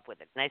need your help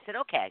with it. And I said,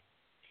 okay.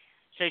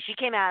 So she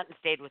came out and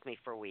stayed with me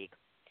for a week,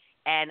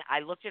 and I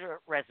looked at her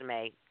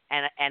resume,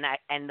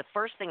 and the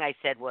first thing I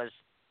said was,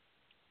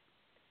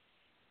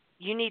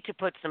 you need to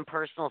put some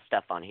personal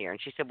stuff on here.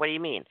 And she said, what do you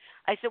mean?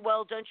 I said,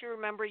 well, don't you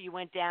remember you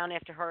went down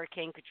after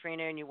Hurricane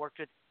Katrina and you worked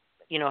with,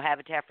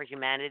 Habitat for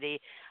Humanity?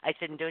 I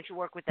said, and don't you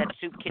work with that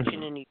soup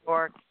kitchen in New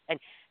York?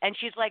 And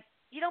she's like,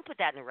 you don't put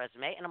that in a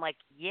resume. And I'm like,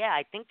 yeah,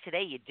 I think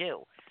today you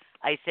do.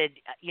 I said,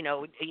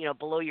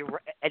 below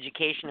your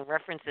education and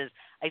references,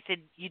 I said,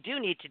 you do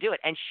need to do it.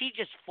 And she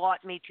just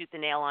fought me tooth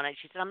and nail on it.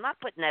 She said, I'm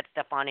not putting that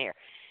stuff on here.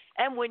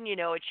 And wouldn't you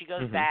know it, she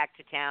goes back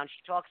to town.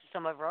 She talks to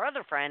some of her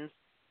other friends,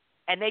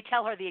 and they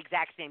tell her the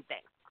exact same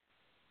thing.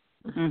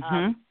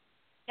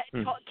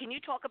 Can you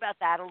talk about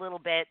that a little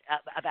bit,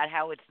 about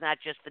how it's not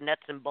just the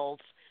nuts and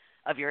bolts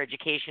of your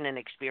education and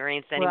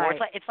experience anymore.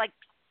 Right.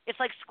 It's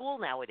like school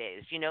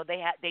nowadays. You know,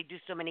 they do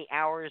so many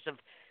hours of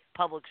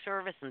public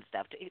service and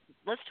stuff.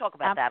 Let's talk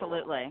about that a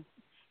little bit. Absolutely.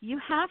 You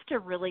have to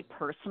really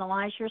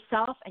personalize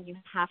yourself, and you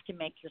have to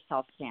make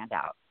yourself stand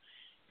out.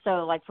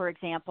 So, like, for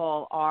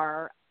example,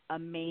 our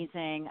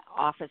amazing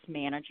office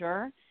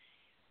manager,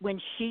 when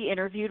she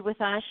interviewed with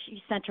us,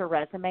 she sent her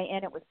resume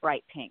in. It was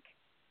bright pink.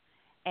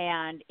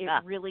 And it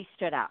really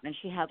stood out. And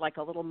she had like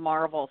a little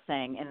marble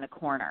thing in the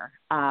corner.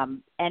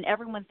 And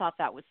everyone thought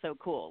that was so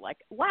cool. Like,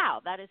 wow,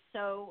 that is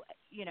so,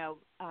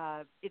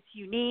 it's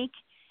unique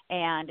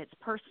and it's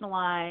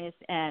personalized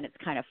and it's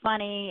kind of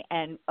funny.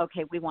 And,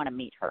 okay, we want to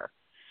meet her.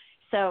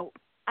 So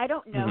I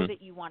don't know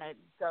that you want to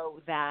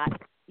go that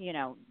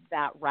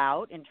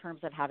route in terms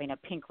of having a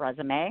pink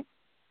resume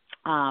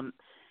and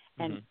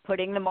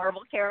putting the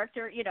Marvel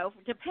character,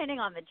 depending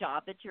on the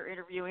job that you're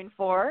interviewing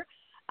for.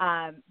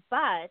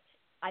 But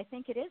I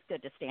think it is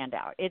good to stand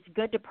out. It's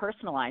good to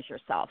personalize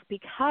yourself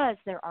because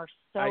there are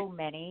so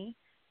many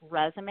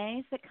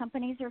resumes that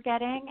companies are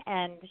getting,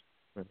 and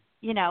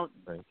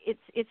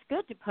it's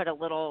good to put a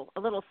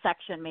little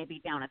section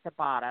maybe down at the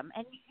bottom,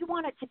 and you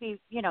want it to be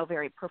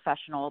very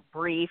professional,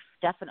 brief,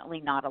 definitely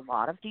not a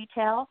lot of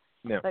detail,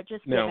 but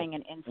just giving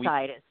an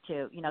insight as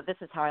to this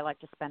is how I like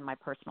to spend my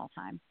personal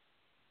time.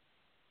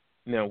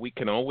 Now we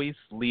can always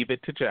leave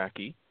it to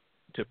Jackie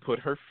to put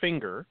her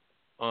finger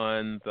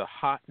on the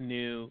hot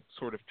new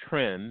sort of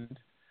trend,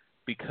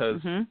 because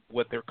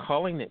what they're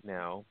calling it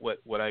now,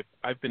 what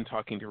I've been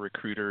talking to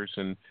recruiters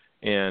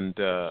and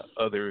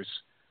others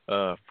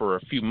for a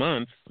few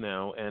months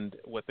now, and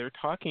what they're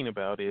talking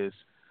about is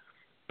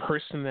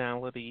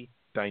personality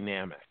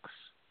dynamics.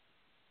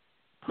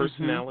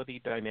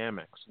 Personality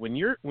dynamics. When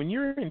you're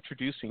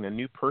introducing a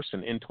new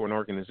person into an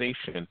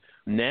organization,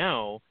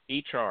 now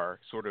HR,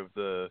 sort of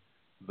the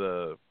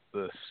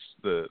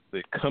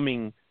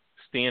coming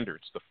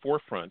standards, the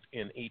forefront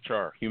in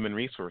HR, human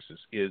resources,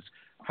 is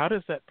how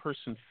does that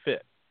person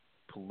fit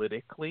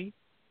politically,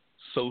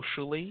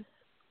 socially?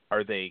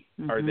 Are they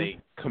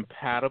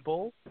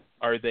compatible?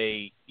 Are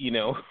they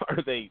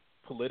are they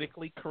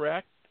politically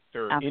correct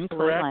or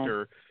incorrect,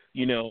 or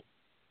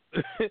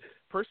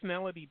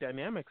personality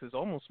dynamics is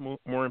almost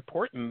more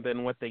important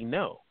than what they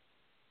know.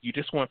 You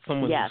just want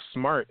someone who's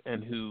smart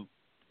and who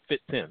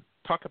fits in.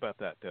 Talk about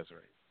that,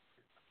 Desiree.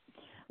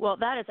 Well,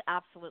 that is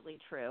absolutely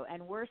true,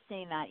 and we're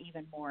seeing that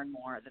even more and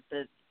more,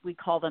 that we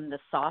call them the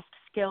soft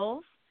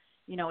skills.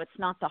 It's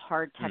not the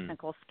hard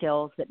technical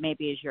skills that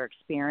maybe is your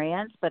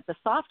experience, but the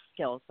soft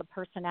skills, the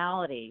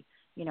personality,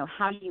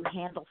 how you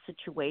handle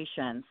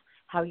situations,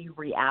 how you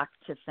react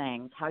to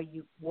things, how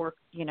you work,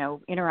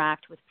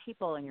 interact with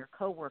people and your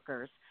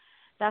coworkers.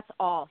 That's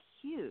all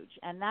huge,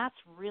 and that's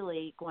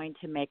really going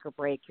to make or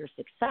break your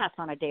success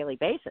on a daily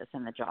basis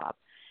in the job.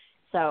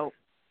 So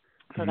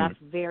that's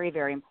very,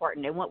 very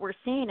important. And what we're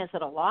seeing is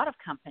that a lot of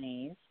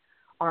companies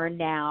are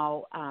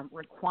now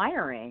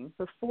requiring,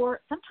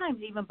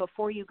 sometimes even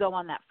before you go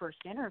on that first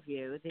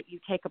interview, that you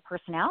take a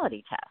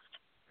personality test.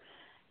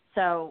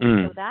 So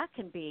that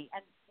can be,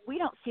 and we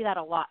don't see that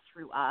a lot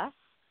through us.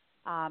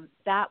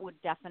 That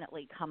would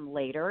definitely come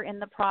later in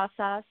the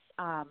process.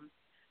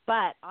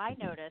 But I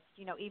noticed,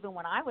 even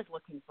when I was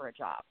looking for a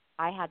job,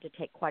 I had to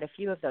take quite a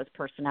few of those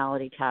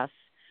personality tests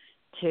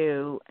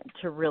to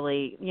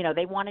really,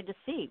 they wanted to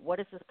see, what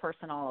is this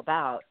person all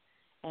about,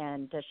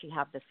 and does she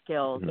have the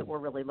skills that we're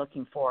really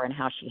looking for, and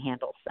how she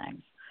handles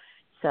things.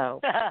 So,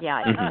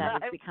 I think that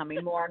is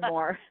becoming more and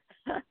more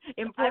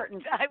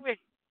important.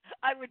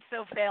 I would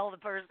so fail the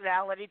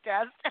personality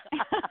test.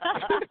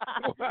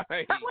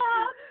 Right.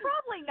 Well,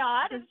 probably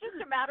not. It's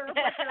just a matter of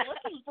what you're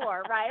looking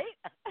for, right?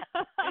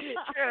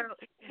 True.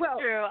 Well,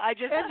 true. I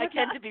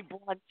tend to be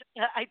blunt.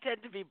 I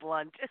tend to be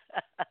blunt.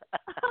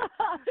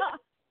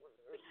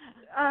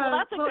 Well,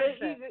 that's a good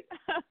thing.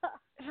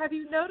 Have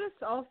you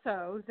noticed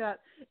also that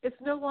it's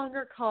no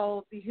longer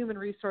called the human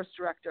resource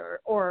director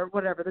or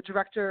whatever, the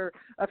director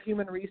of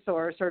human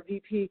resource or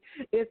VP?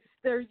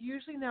 They're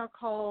usually now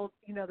called,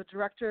 the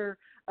director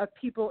of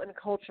people and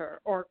culture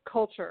or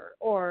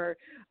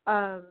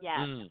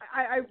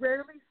I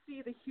rarely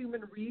see the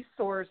human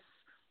resource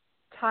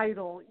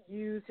title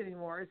used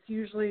anymore. It's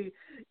usually,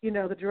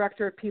 the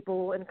director of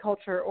people and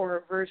culture or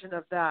a version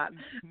of that,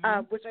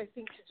 which I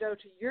think, Joe,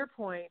 to your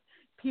point,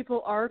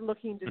 people are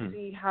looking to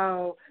see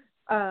how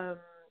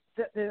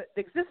the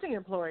existing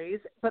employees,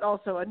 but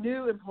also a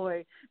new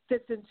employee,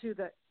 fits into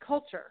the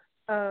culture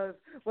of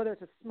whether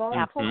it's a small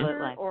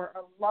culture or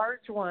a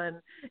large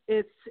one.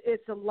 It's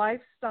a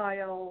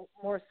lifestyle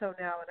more so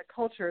now in a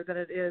culture than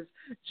it is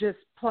just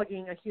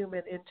plugging a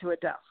human into a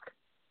desk.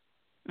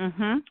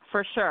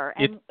 For sure.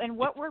 And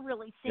what we're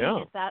really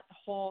seeing is that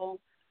whole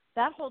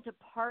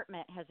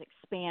department has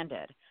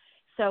expanded.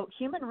 So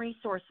human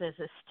resources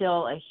is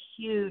still a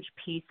huge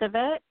piece of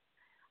it.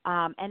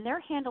 And they're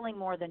handling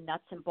more the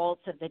nuts and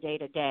bolts of the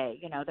day-to-day.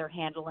 They're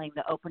handling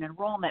the open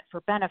enrollment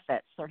for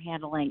benefits. They're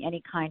handling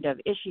any kind of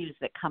issues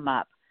that come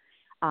up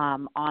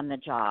on the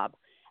job.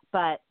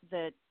 But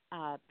the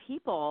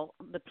people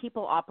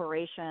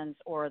operations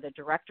or the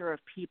director of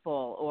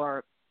people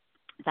or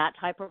that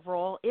type of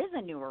role is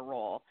a newer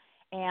role.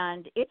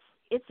 And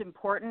it's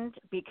important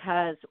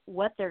because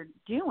what they're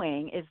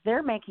doing is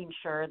they're making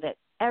sure that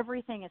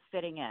everything is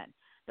fitting in.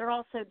 They're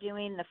also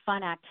doing the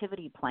fun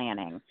activity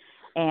planning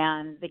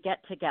and the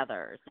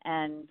get-togethers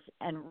and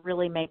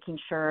really making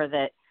sure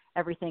that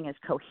everything is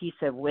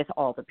cohesive with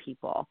all the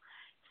people.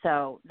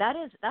 So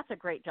that's a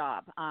great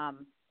job,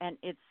 and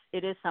it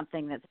is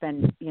something that's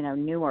been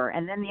newer.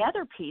 And then the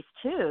other piece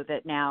too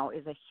that now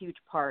is a huge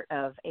part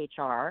of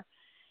HR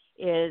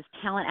is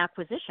talent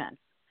acquisition.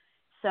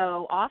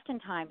 So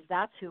oftentimes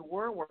that's who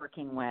we're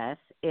working with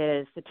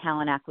is the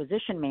talent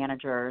acquisition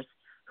managers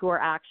who are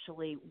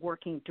actually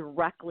working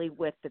directly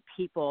with the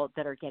people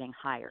that are getting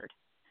hired.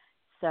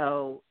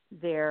 So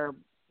they're,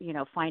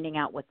 finding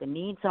out what the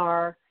needs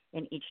are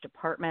in each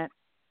department.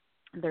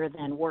 They're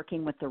then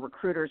working with the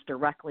recruiters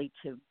directly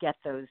to get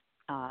those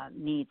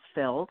needs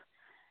filled.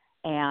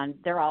 And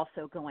they're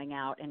also going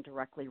out and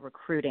directly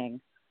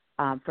recruiting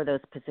for those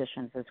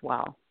positions as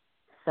well.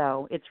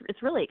 So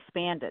it's really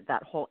expanded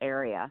that whole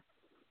area.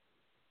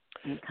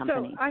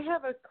 So I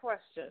have a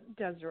question,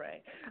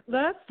 Desiree.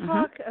 Let's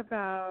talk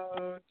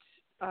about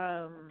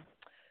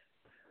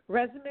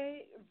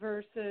resume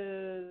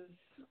versus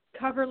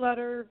cover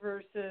letter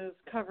versus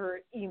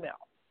cover email.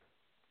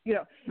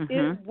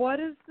 What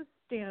is the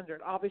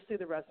standard? Obviously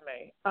the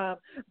resume.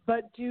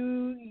 But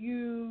do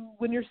you,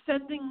 when you're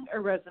sending a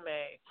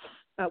resume,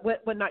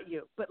 not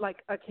you, but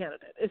like a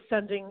candidate is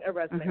sending a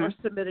resume or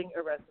submitting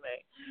a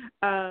resume.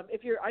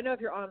 If you're on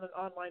an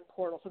online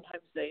portal,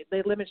 sometimes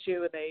they limit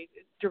you and they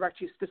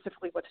direct you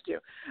specifically what to do.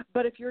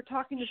 But if you're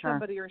talking to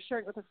somebody or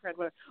sharing with a friend,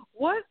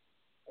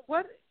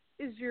 what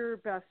is your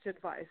best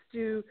advice?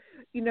 Do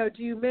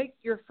you make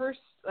your first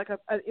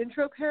an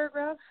intro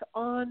paragraph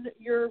on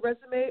your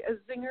resume a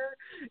zinger?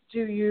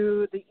 Do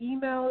you the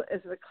email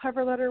as a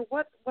cover letter?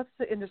 What's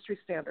the industry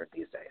standard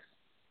these days?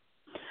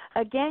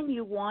 Again,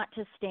 you want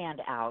to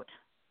stand out.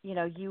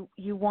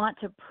 You want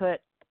to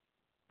put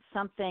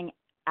something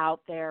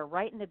out there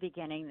right in the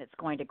beginning that's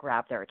going to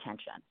grab their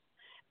attention,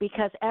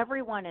 because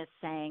everyone is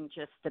saying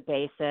just the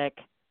basic,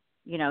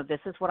 this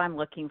is what I'm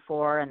looking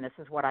for and this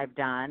is what I've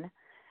done.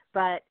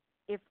 But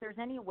if there's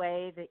any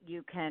way that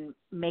you can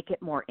make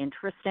it more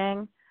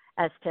interesting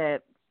as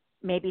to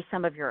maybe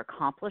some of your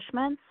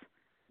accomplishments,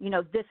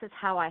 this is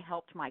how I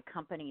helped my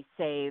company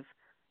save,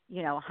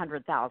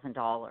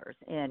 $100,000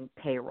 in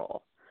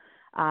payroll.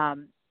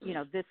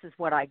 This is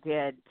what I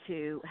did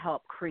to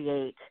help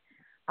create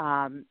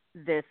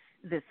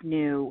this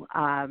new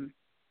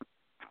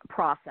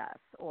process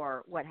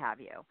or what have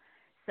you.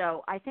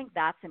 So I think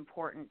that's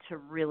important to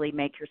really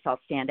make yourself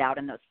stand out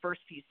in those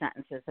first few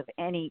sentences of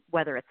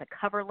whether it's a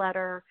cover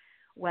letter,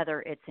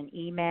 whether it's an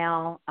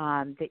email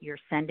that you're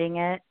sending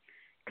it,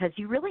 because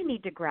you really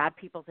need to grab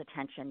people's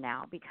attention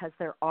now because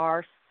there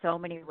are so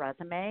many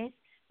resumes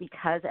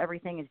because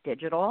everything is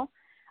digital.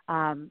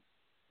 The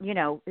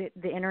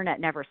internet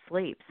never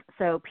sleeps,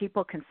 so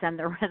people can send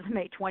their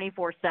resume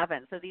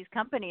 24/7. So these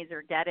companies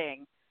are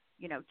getting,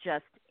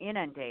 just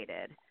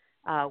inundated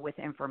with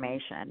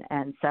information.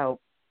 And so,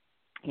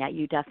 yeah,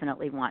 you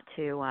definitely want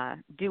to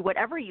do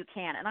whatever you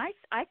can. And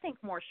I think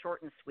more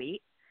short and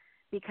sweet,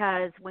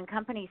 because when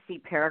companies see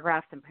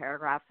paragraphs and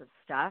paragraphs of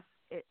stuff,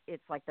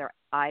 it's like their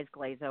eyes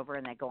glaze over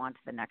and they go on to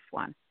the next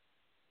one.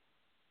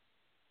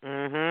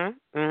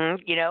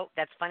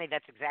 That's funny.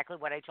 That's exactly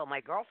what I told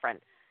my girlfriend.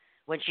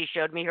 When she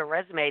showed me her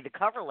resume, the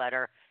cover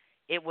letter,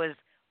 it was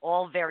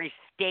all very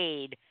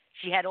staid.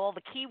 She had all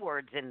the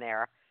keywords in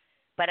there.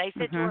 But I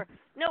said to her,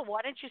 no,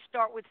 why don't you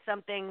start with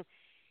something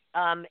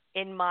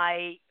in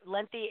my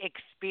lengthy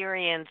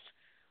experience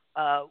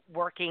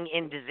working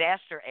in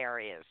disaster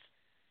areas,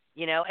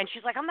 And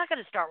she's like, I'm not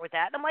going to start with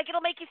that. And I'm like,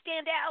 it'll make you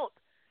stand out,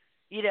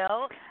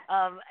 That's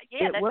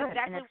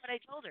exactly what I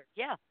told her.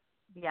 Yeah.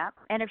 Yeah.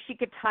 And if she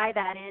could tie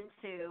that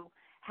into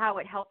how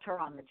it helped her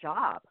on the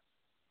job,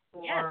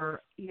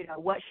 or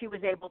what she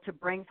was able to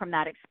bring from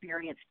that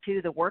experience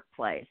to the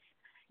workplace,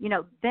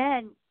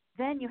 then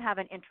you have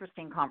an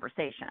interesting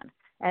conversation,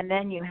 and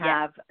then you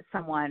have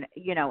someone,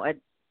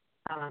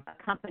 a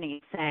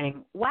company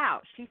saying,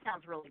 "Wow, she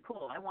sounds really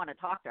cool. I want to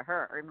talk to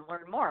her and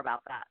learn more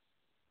about that."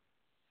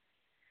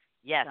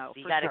 Yes, so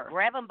you got to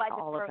grab them by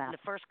the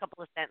first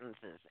couple of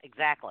sentences.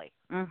 Exactly.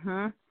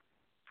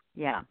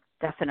 Yeah,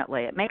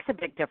 definitely. It makes a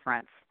big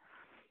difference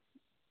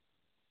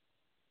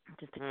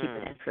just to keep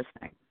it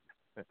interesting.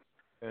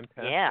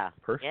 Fantastic. Yeah.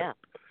 Perfect. Yeah.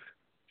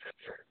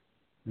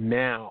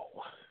 Now,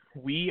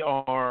 we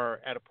are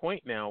at a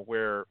point now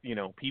where,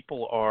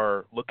 people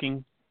are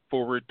looking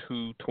forward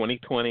to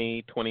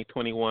 2020,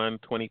 2021,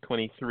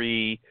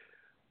 2023.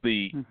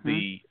 The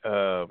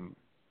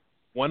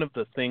one of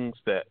the things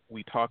that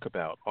we talk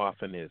about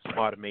often is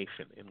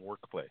automation in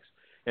workplace.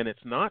 And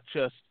it's not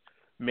just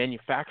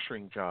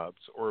manufacturing jobs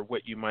or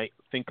what you might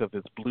think of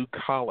as blue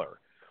collar,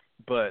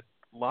 but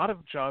a lot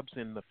of jobs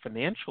in the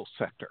financial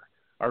sector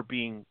are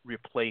being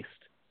replaced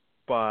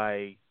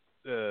by,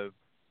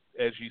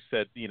 as you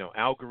said,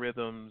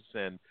 algorithms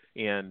and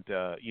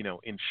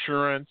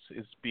insurance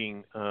is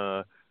being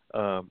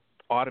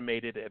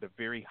automated at a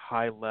very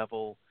high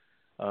level.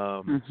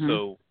 Mm-hmm.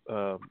 So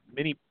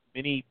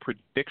many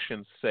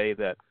predictions say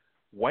that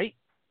white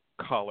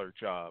collar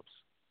jobs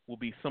will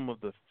be some of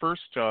the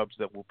first jobs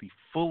that will be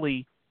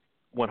fully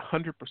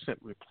 100%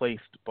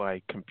 replaced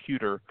by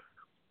computer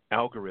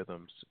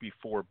algorithms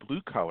before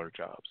blue collar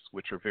jobs,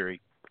 which are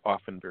very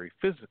often very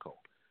physical.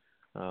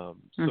 So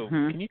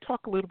can you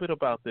talk a little bit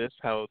about this?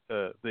 How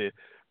the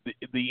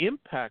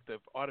impact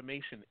of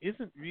automation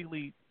isn't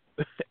really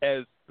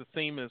as the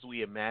same as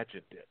we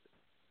imagined it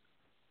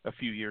a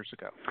few years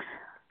ago.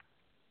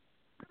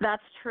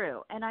 That's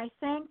true, and I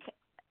think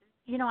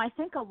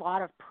a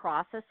lot of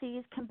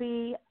processes can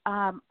be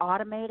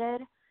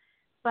automated,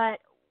 but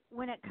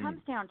when it comes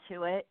down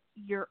to it,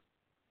 you're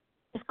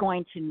just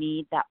going to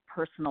need that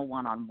personal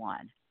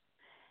one-on-one.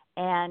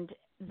 And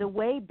the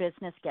way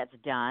business gets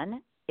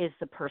done is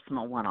the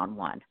personal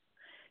one-on-one.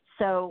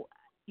 So,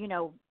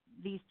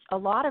 a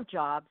lot of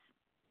jobs,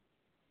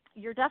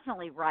 you're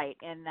definitely right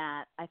in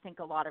that I think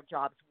a lot of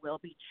jobs will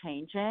be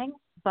changing,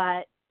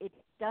 but it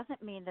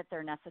doesn't mean that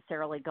they're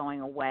necessarily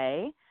going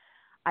away.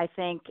 I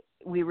think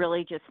we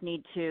really just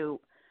need to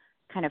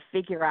kind of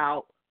figure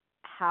out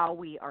how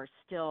we are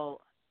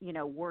still,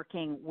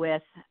 working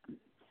with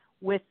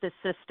the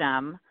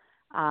system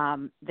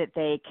that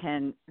they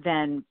can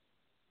then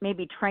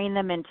maybe train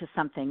them into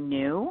something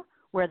new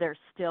where they're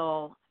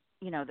still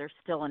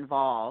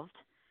involved,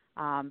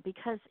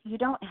 because you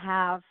don't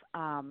have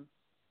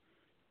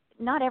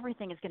not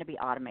everything is going to be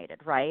automated,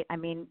 right? I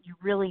mean, you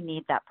really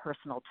need that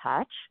personal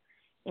touch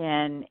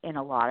in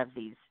a lot of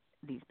these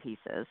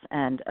pieces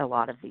and a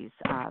lot of these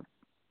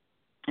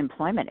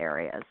employment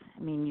areas.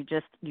 I mean,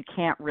 you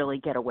can't really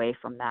get away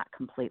from that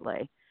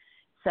completely.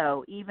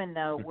 So even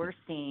though we're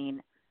seeing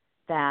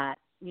that,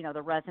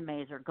 the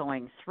resumes are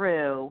going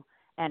through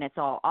and it's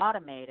all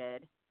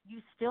automated,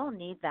 you still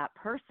need that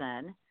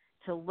person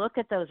to look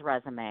at those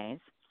resumes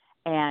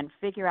and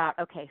figure out,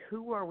 okay,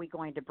 who are we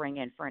going to bring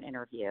in for an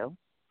interview?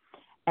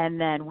 And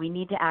then we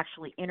need to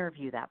actually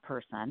interview that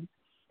person,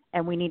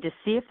 and we need to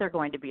see if they're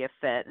going to be a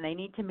fit, and they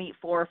need to meet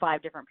 4 or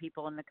 5 different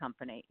people in the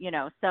company,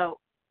 So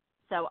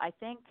I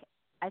think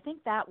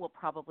that will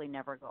probably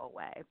never go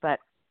away. But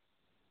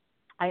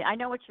I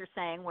know what you're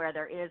saying, where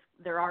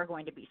there are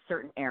going to be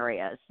certain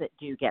areas that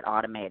do get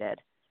automated.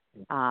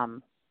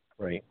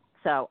 Right.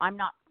 So I'm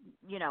not,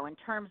 in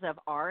terms of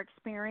our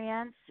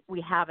experience,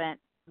 we haven't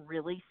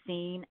really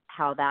seen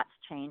how that's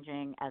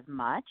changing as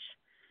much.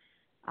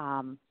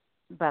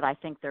 But I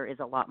think there is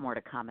a lot more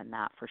to come in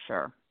that for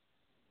sure.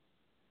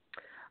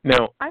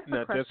 Now,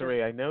 question.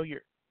 Desiree, I know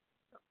you're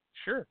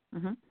sure.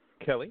 Mm-hmm.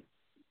 Kelly?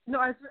 No,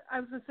 I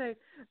was going to say,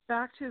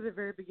 back to the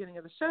very beginning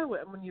of the show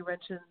when you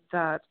mentioned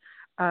that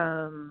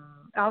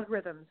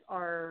algorithms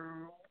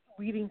are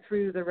weeding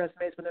through the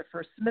resumes when they're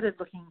first submitted,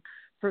 looking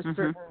for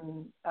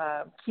certain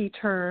key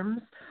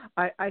terms.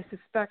 I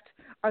suspect,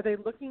 are they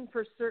looking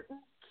for certain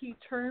key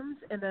terms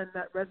and then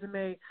that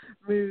resume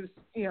moves,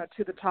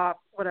 to the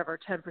top,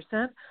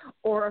 10%,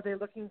 or are they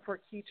looking for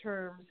key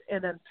terms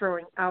and then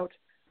throwing out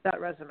that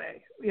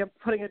resume,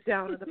 putting it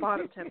down in the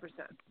bottom 10%?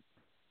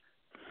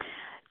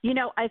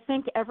 I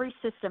think every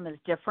system is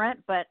different,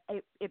 but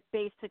it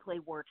basically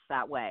works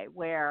that way,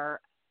 where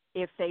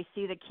if they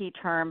see the key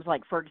terms,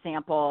 like, for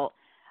example,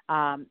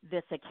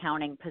 this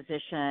accounting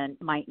position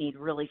might need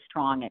really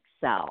strong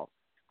Excel,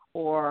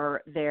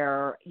 or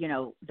they're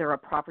a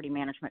property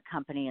management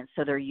company, and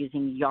so they're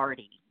using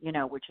Yardi,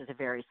 which is a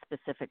very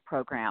specific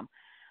program.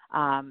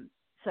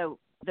 So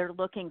they're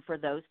looking for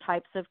those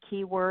types of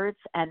keywords,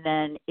 and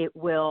then it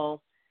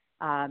will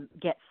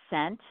get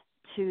sent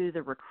to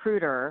the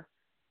recruiter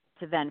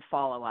to then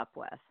follow up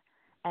with.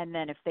 And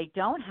then if they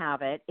don't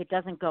have it, it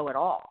doesn't go at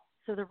all.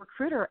 So the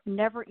recruiter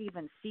never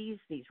even sees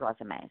these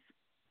resumes.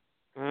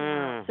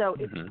 So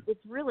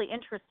it's really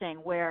interesting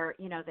where,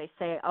 they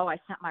say, oh, I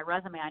sent my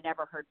resume, I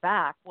never heard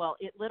back. Well,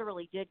 it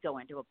literally did go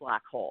into a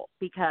black hole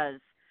because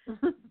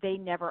they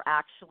never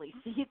actually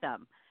see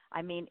them.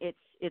 I mean,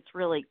 it's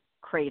really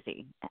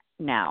crazy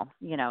now,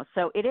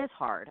 so it is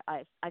hard.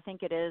 I think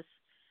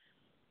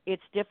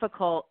it's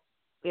difficult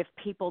if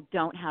people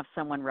don't have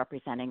someone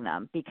representing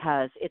them,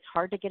 because it's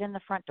hard to get in the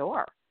front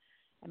door.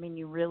 I mean,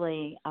 you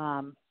really,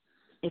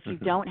 if you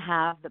don't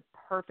have the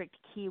perfect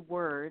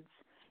keywords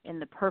in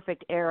the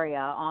perfect area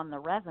on the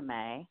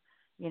resume,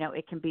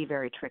 it can be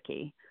very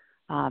tricky,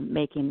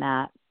 making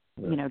that,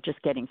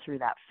 just getting through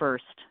that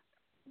first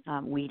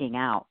weeding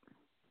out.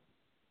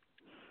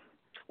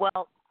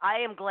 Well, I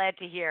am glad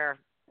to hear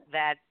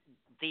that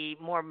the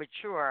more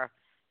mature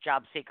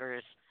job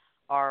seekers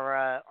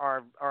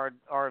are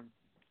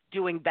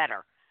doing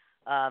better,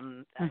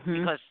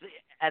 because,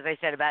 as I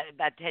said,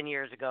 about 10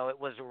 years ago, it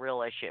was a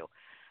real issue.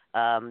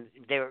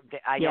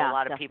 I know a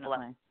lot of people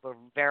that were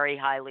very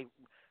highly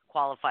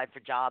qualified for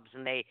jobs,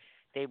 and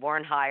they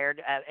weren't hired,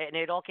 and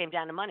it all came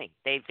down to money.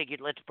 They figured,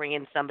 let's bring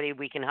in somebody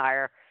we can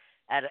hire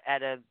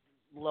at a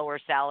lower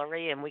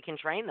salary, and we can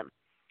train them.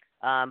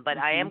 But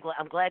I'm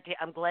glad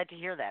to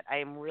hear that. I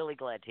am really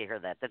glad to hear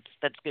that.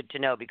 That's good to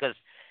know, because,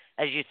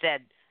 as you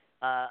said,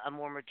 a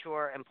more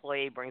mature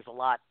employee brings a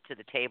lot to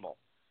the table.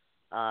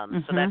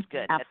 So that's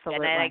good.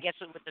 Absolutely. And I guess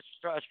with the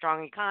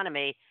strong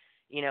economy,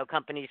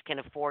 companies can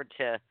afford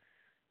to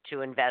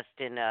invest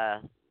in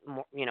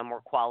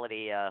more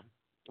quality,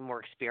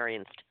 more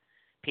experienced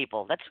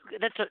people.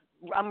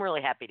 I'm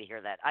really happy to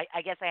hear that.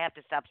 I guess I have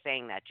to stop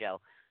saying that, Joe.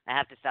 I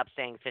have to stop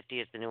saying 50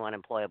 is the new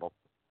unemployable.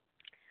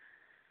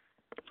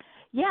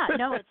 Yeah,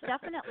 no, it's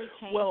definitely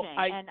changing, Well,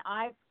 and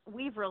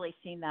we've really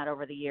seen that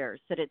over the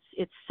years, that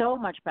it's so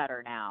much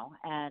better now,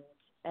 and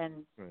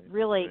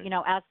really,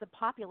 right. as the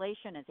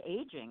population is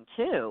aging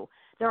too,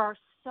 there are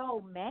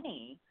so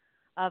many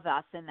of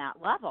us in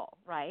that level,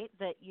 right?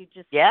 That you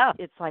just,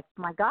 it's like,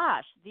 my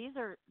gosh, these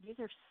are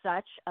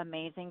such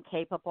amazing,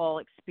 capable,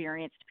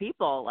 experienced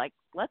people. Like,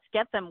 let's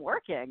get them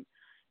working.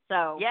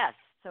 So yes,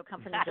 so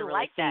companies are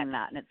really seeing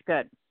that, and it's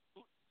good.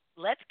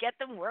 Let's get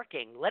them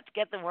working.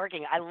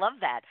 I love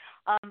that.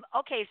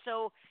 Okay,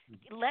 so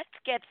let's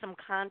get some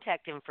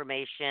contact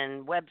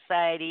information,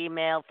 website,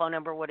 email, phone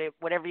number,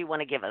 whatever you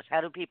want to give us.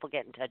 How do people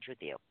get in touch with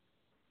you?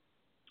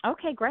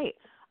 Okay, great.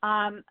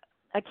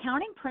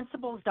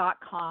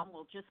 Accountingprinciples.com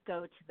will just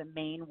go to the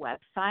main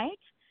website.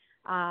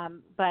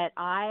 But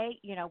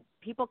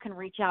people can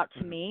reach out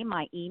to me.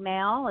 My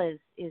email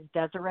is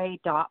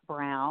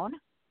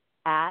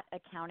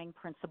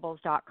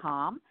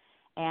desiree.brown@accountingprinciples.com.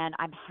 And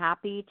I'm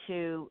happy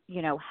to,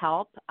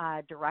 help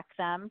direct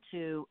them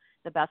to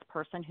the best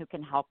person who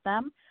can help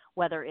them,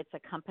 whether it's a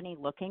company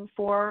looking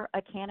for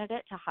a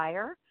candidate to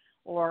hire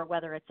or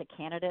whether it's a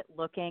candidate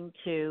looking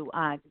to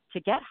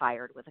get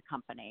hired with a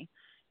company.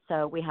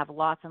 So we have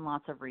lots and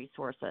lots of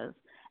resources.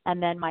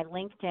 And then my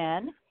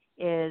LinkedIn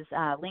is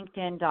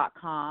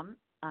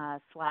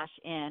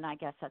linkedin.com/in. I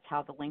guess that's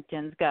how the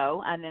LinkedIns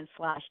go, and then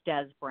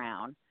 /Des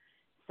Brown.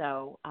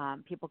 So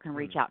people can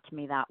reach out to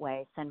me that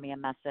way, send me a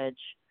message.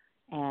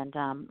 And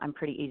I'm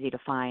pretty easy to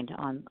find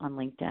on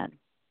LinkedIn.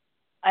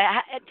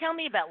 Tell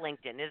me about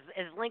LinkedIn. Is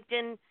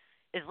LinkedIn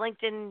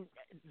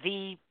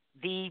the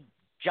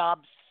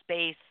job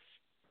space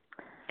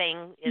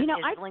thing?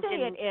 I'd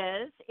say it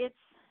is.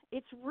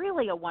 It's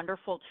really a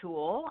wonderful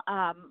tool.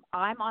 I'm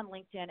on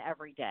LinkedIn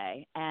every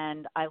day,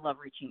 and I love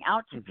reaching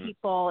out to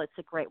people. It's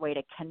a great way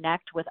to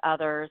connect with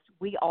others.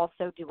 We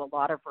also do a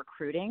lot of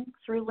recruiting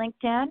through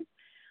LinkedIn,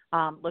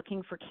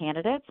 looking for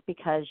candidates,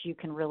 because you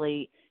can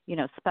really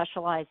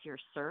specialize your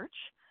search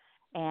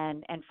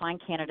and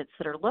find candidates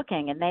that are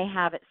looking. And they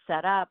have it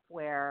set up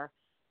where,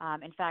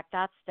 in fact,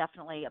 that's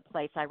definitely a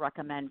place I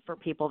recommend for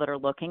people that are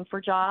looking for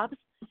jobs,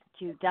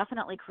 to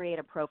definitely create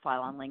a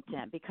profile on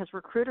LinkedIn, because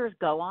recruiters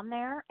go on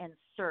there and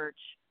search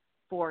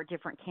for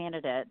different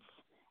candidates.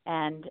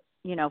 And,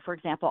 for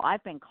example,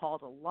 I've been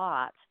called a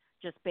lot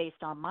just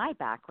based on my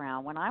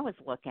background when I was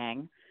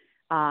looking,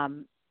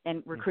 and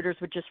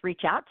recruiters would just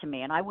reach out to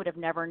me, and I would have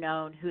never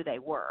known who they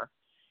were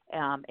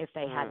if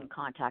they hadn't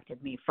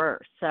contacted me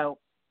first. So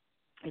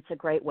it's a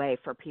great way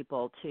for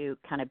people to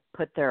kind of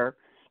put their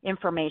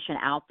information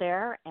out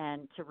there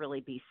and to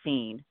really be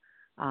seen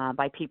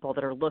by people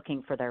that are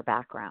looking for their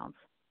backgrounds.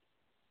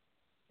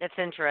 That's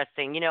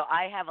interesting.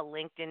 I have a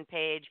LinkedIn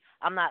page.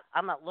 I'm not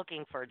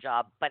looking for a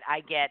job, but I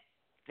get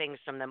things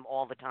from them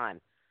all the time.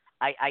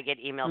 I get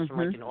emails from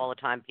LinkedIn all the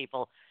time,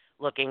 people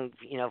looking,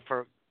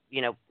 for,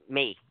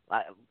 me.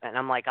 And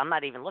I'm like, I'm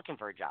not even looking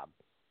for a job.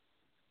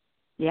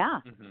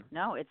 Yeah.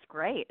 No, it's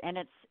great. And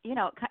it's, it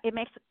kind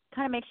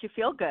of makes you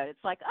feel good.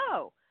 It's like,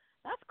 oh,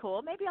 that's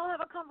cool. Maybe I'll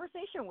have a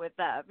conversation with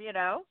them,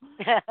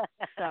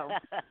 So.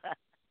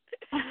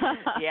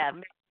 Yeah.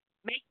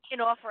 Make me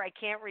an offer I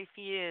can't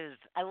refuse.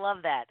 I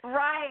love that.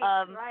 Right.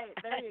 Right.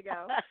 There you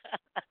go.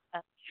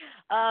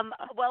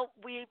 Well,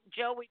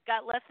 Joe, we've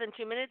got less than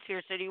 2 minutes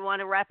here. So do you want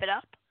to wrap it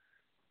up?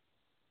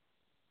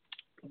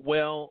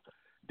 Well,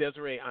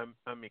 Desiree, I'm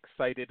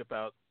excited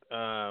about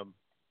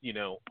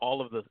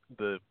all of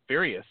the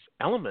various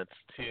elements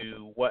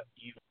to what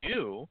you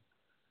do,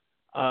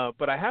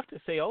 but I have to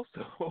say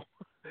also,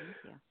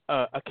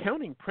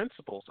 accounting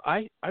principles.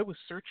 I was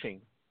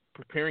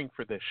preparing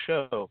for this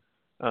show,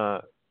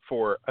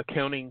 for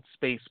accounting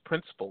space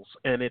principles,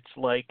 and it's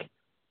like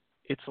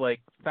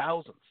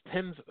thousands,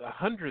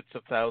 hundreds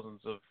of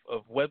thousands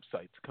of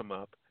websites come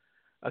up.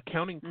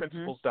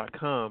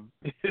 Accountingprinciples.com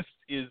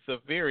is a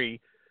very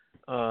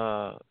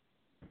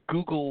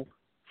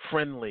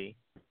Google-friendly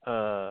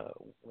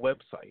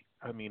website.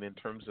 I mean, in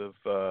terms of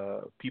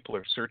people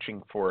are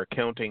searching for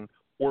accounting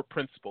or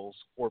principles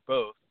or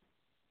both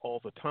all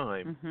the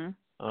time.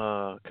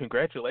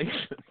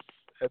 Congratulations.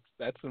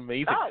 That's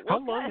amazing. Oh, well,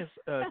 how long has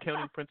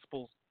Accounting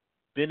Principles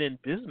been in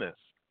business?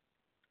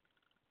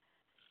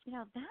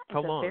 That is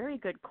a very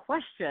good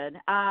question.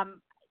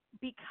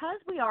 Because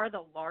we are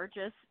the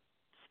largest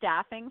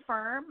staffing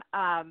firm,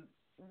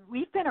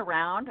 we've been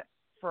around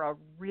for a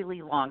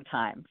really long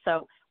time.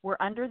 So we're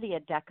under the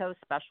Adecco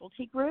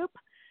Specialty Group.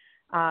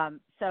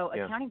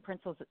 Accounting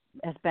Principles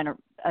has been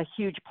a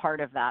huge part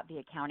of that, the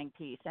accounting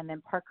piece. And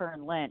then Parker &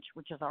 Lynch,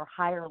 which is our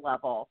higher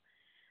level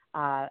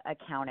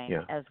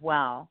accounting as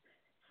well.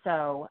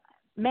 So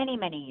many,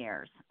 many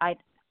years.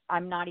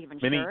 I'm not even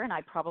sure, and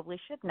I probably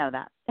should know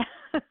that.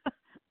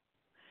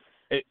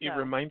 It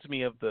reminds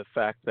me of the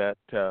fact that,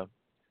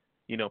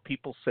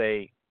 people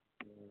say,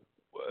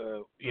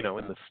 in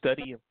the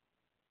study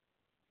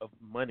of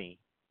money,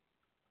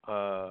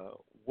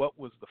 what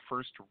was the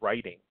first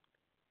writing?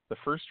 The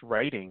first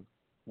writing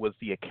was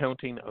the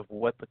accounting of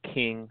what the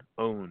king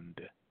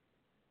owned.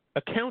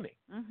 Accounting.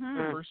 Mm-hmm.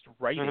 The first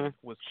writing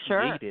was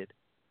Sure. created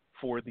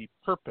for the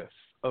purpose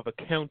of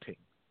accounting.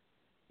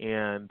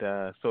 And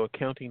so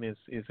accounting is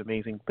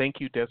amazing.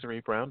 Thank you,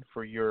 Desiree Brown,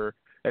 for your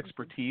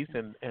expertise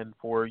and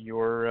for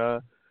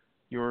your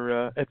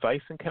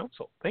advice and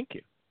counsel. Thank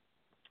you.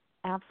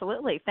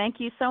 Absolutely. Thank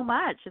you so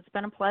much. It's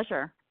been a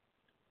pleasure.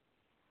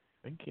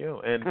 Thank you.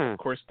 And, of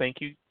course, thank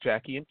you,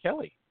 Jackie and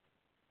Kelly.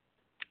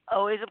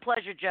 Always a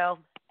pleasure, Joe.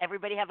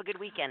 Everybody have a good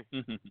weekend.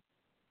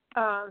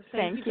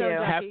 Thank you.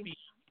 Happy.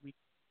 We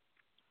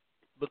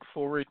look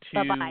forward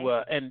to.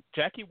 Bye-bye. And,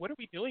 Jackie, what are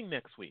we doing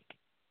next week?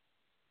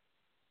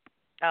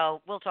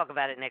 Oh, we'll talk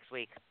about it next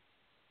week.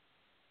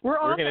 We're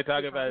going to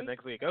talk about it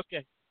next week.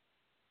 Okay.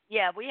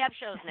 Yeah, we have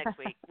shows next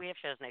week.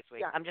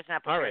 Yeah. I'm just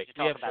not prepared to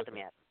talk about them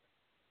yet.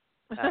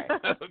 All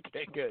right.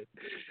 Okay, good.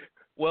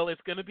 Well,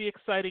 it's going to be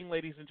exciting,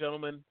 ladies and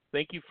gentlemen.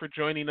 Thank you for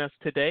joining us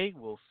today.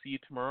 We'll see you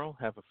tomorrow.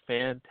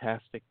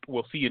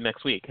 We'll see you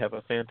next week. Have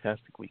a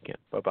fantastic weekend.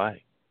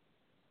 Bye-bye.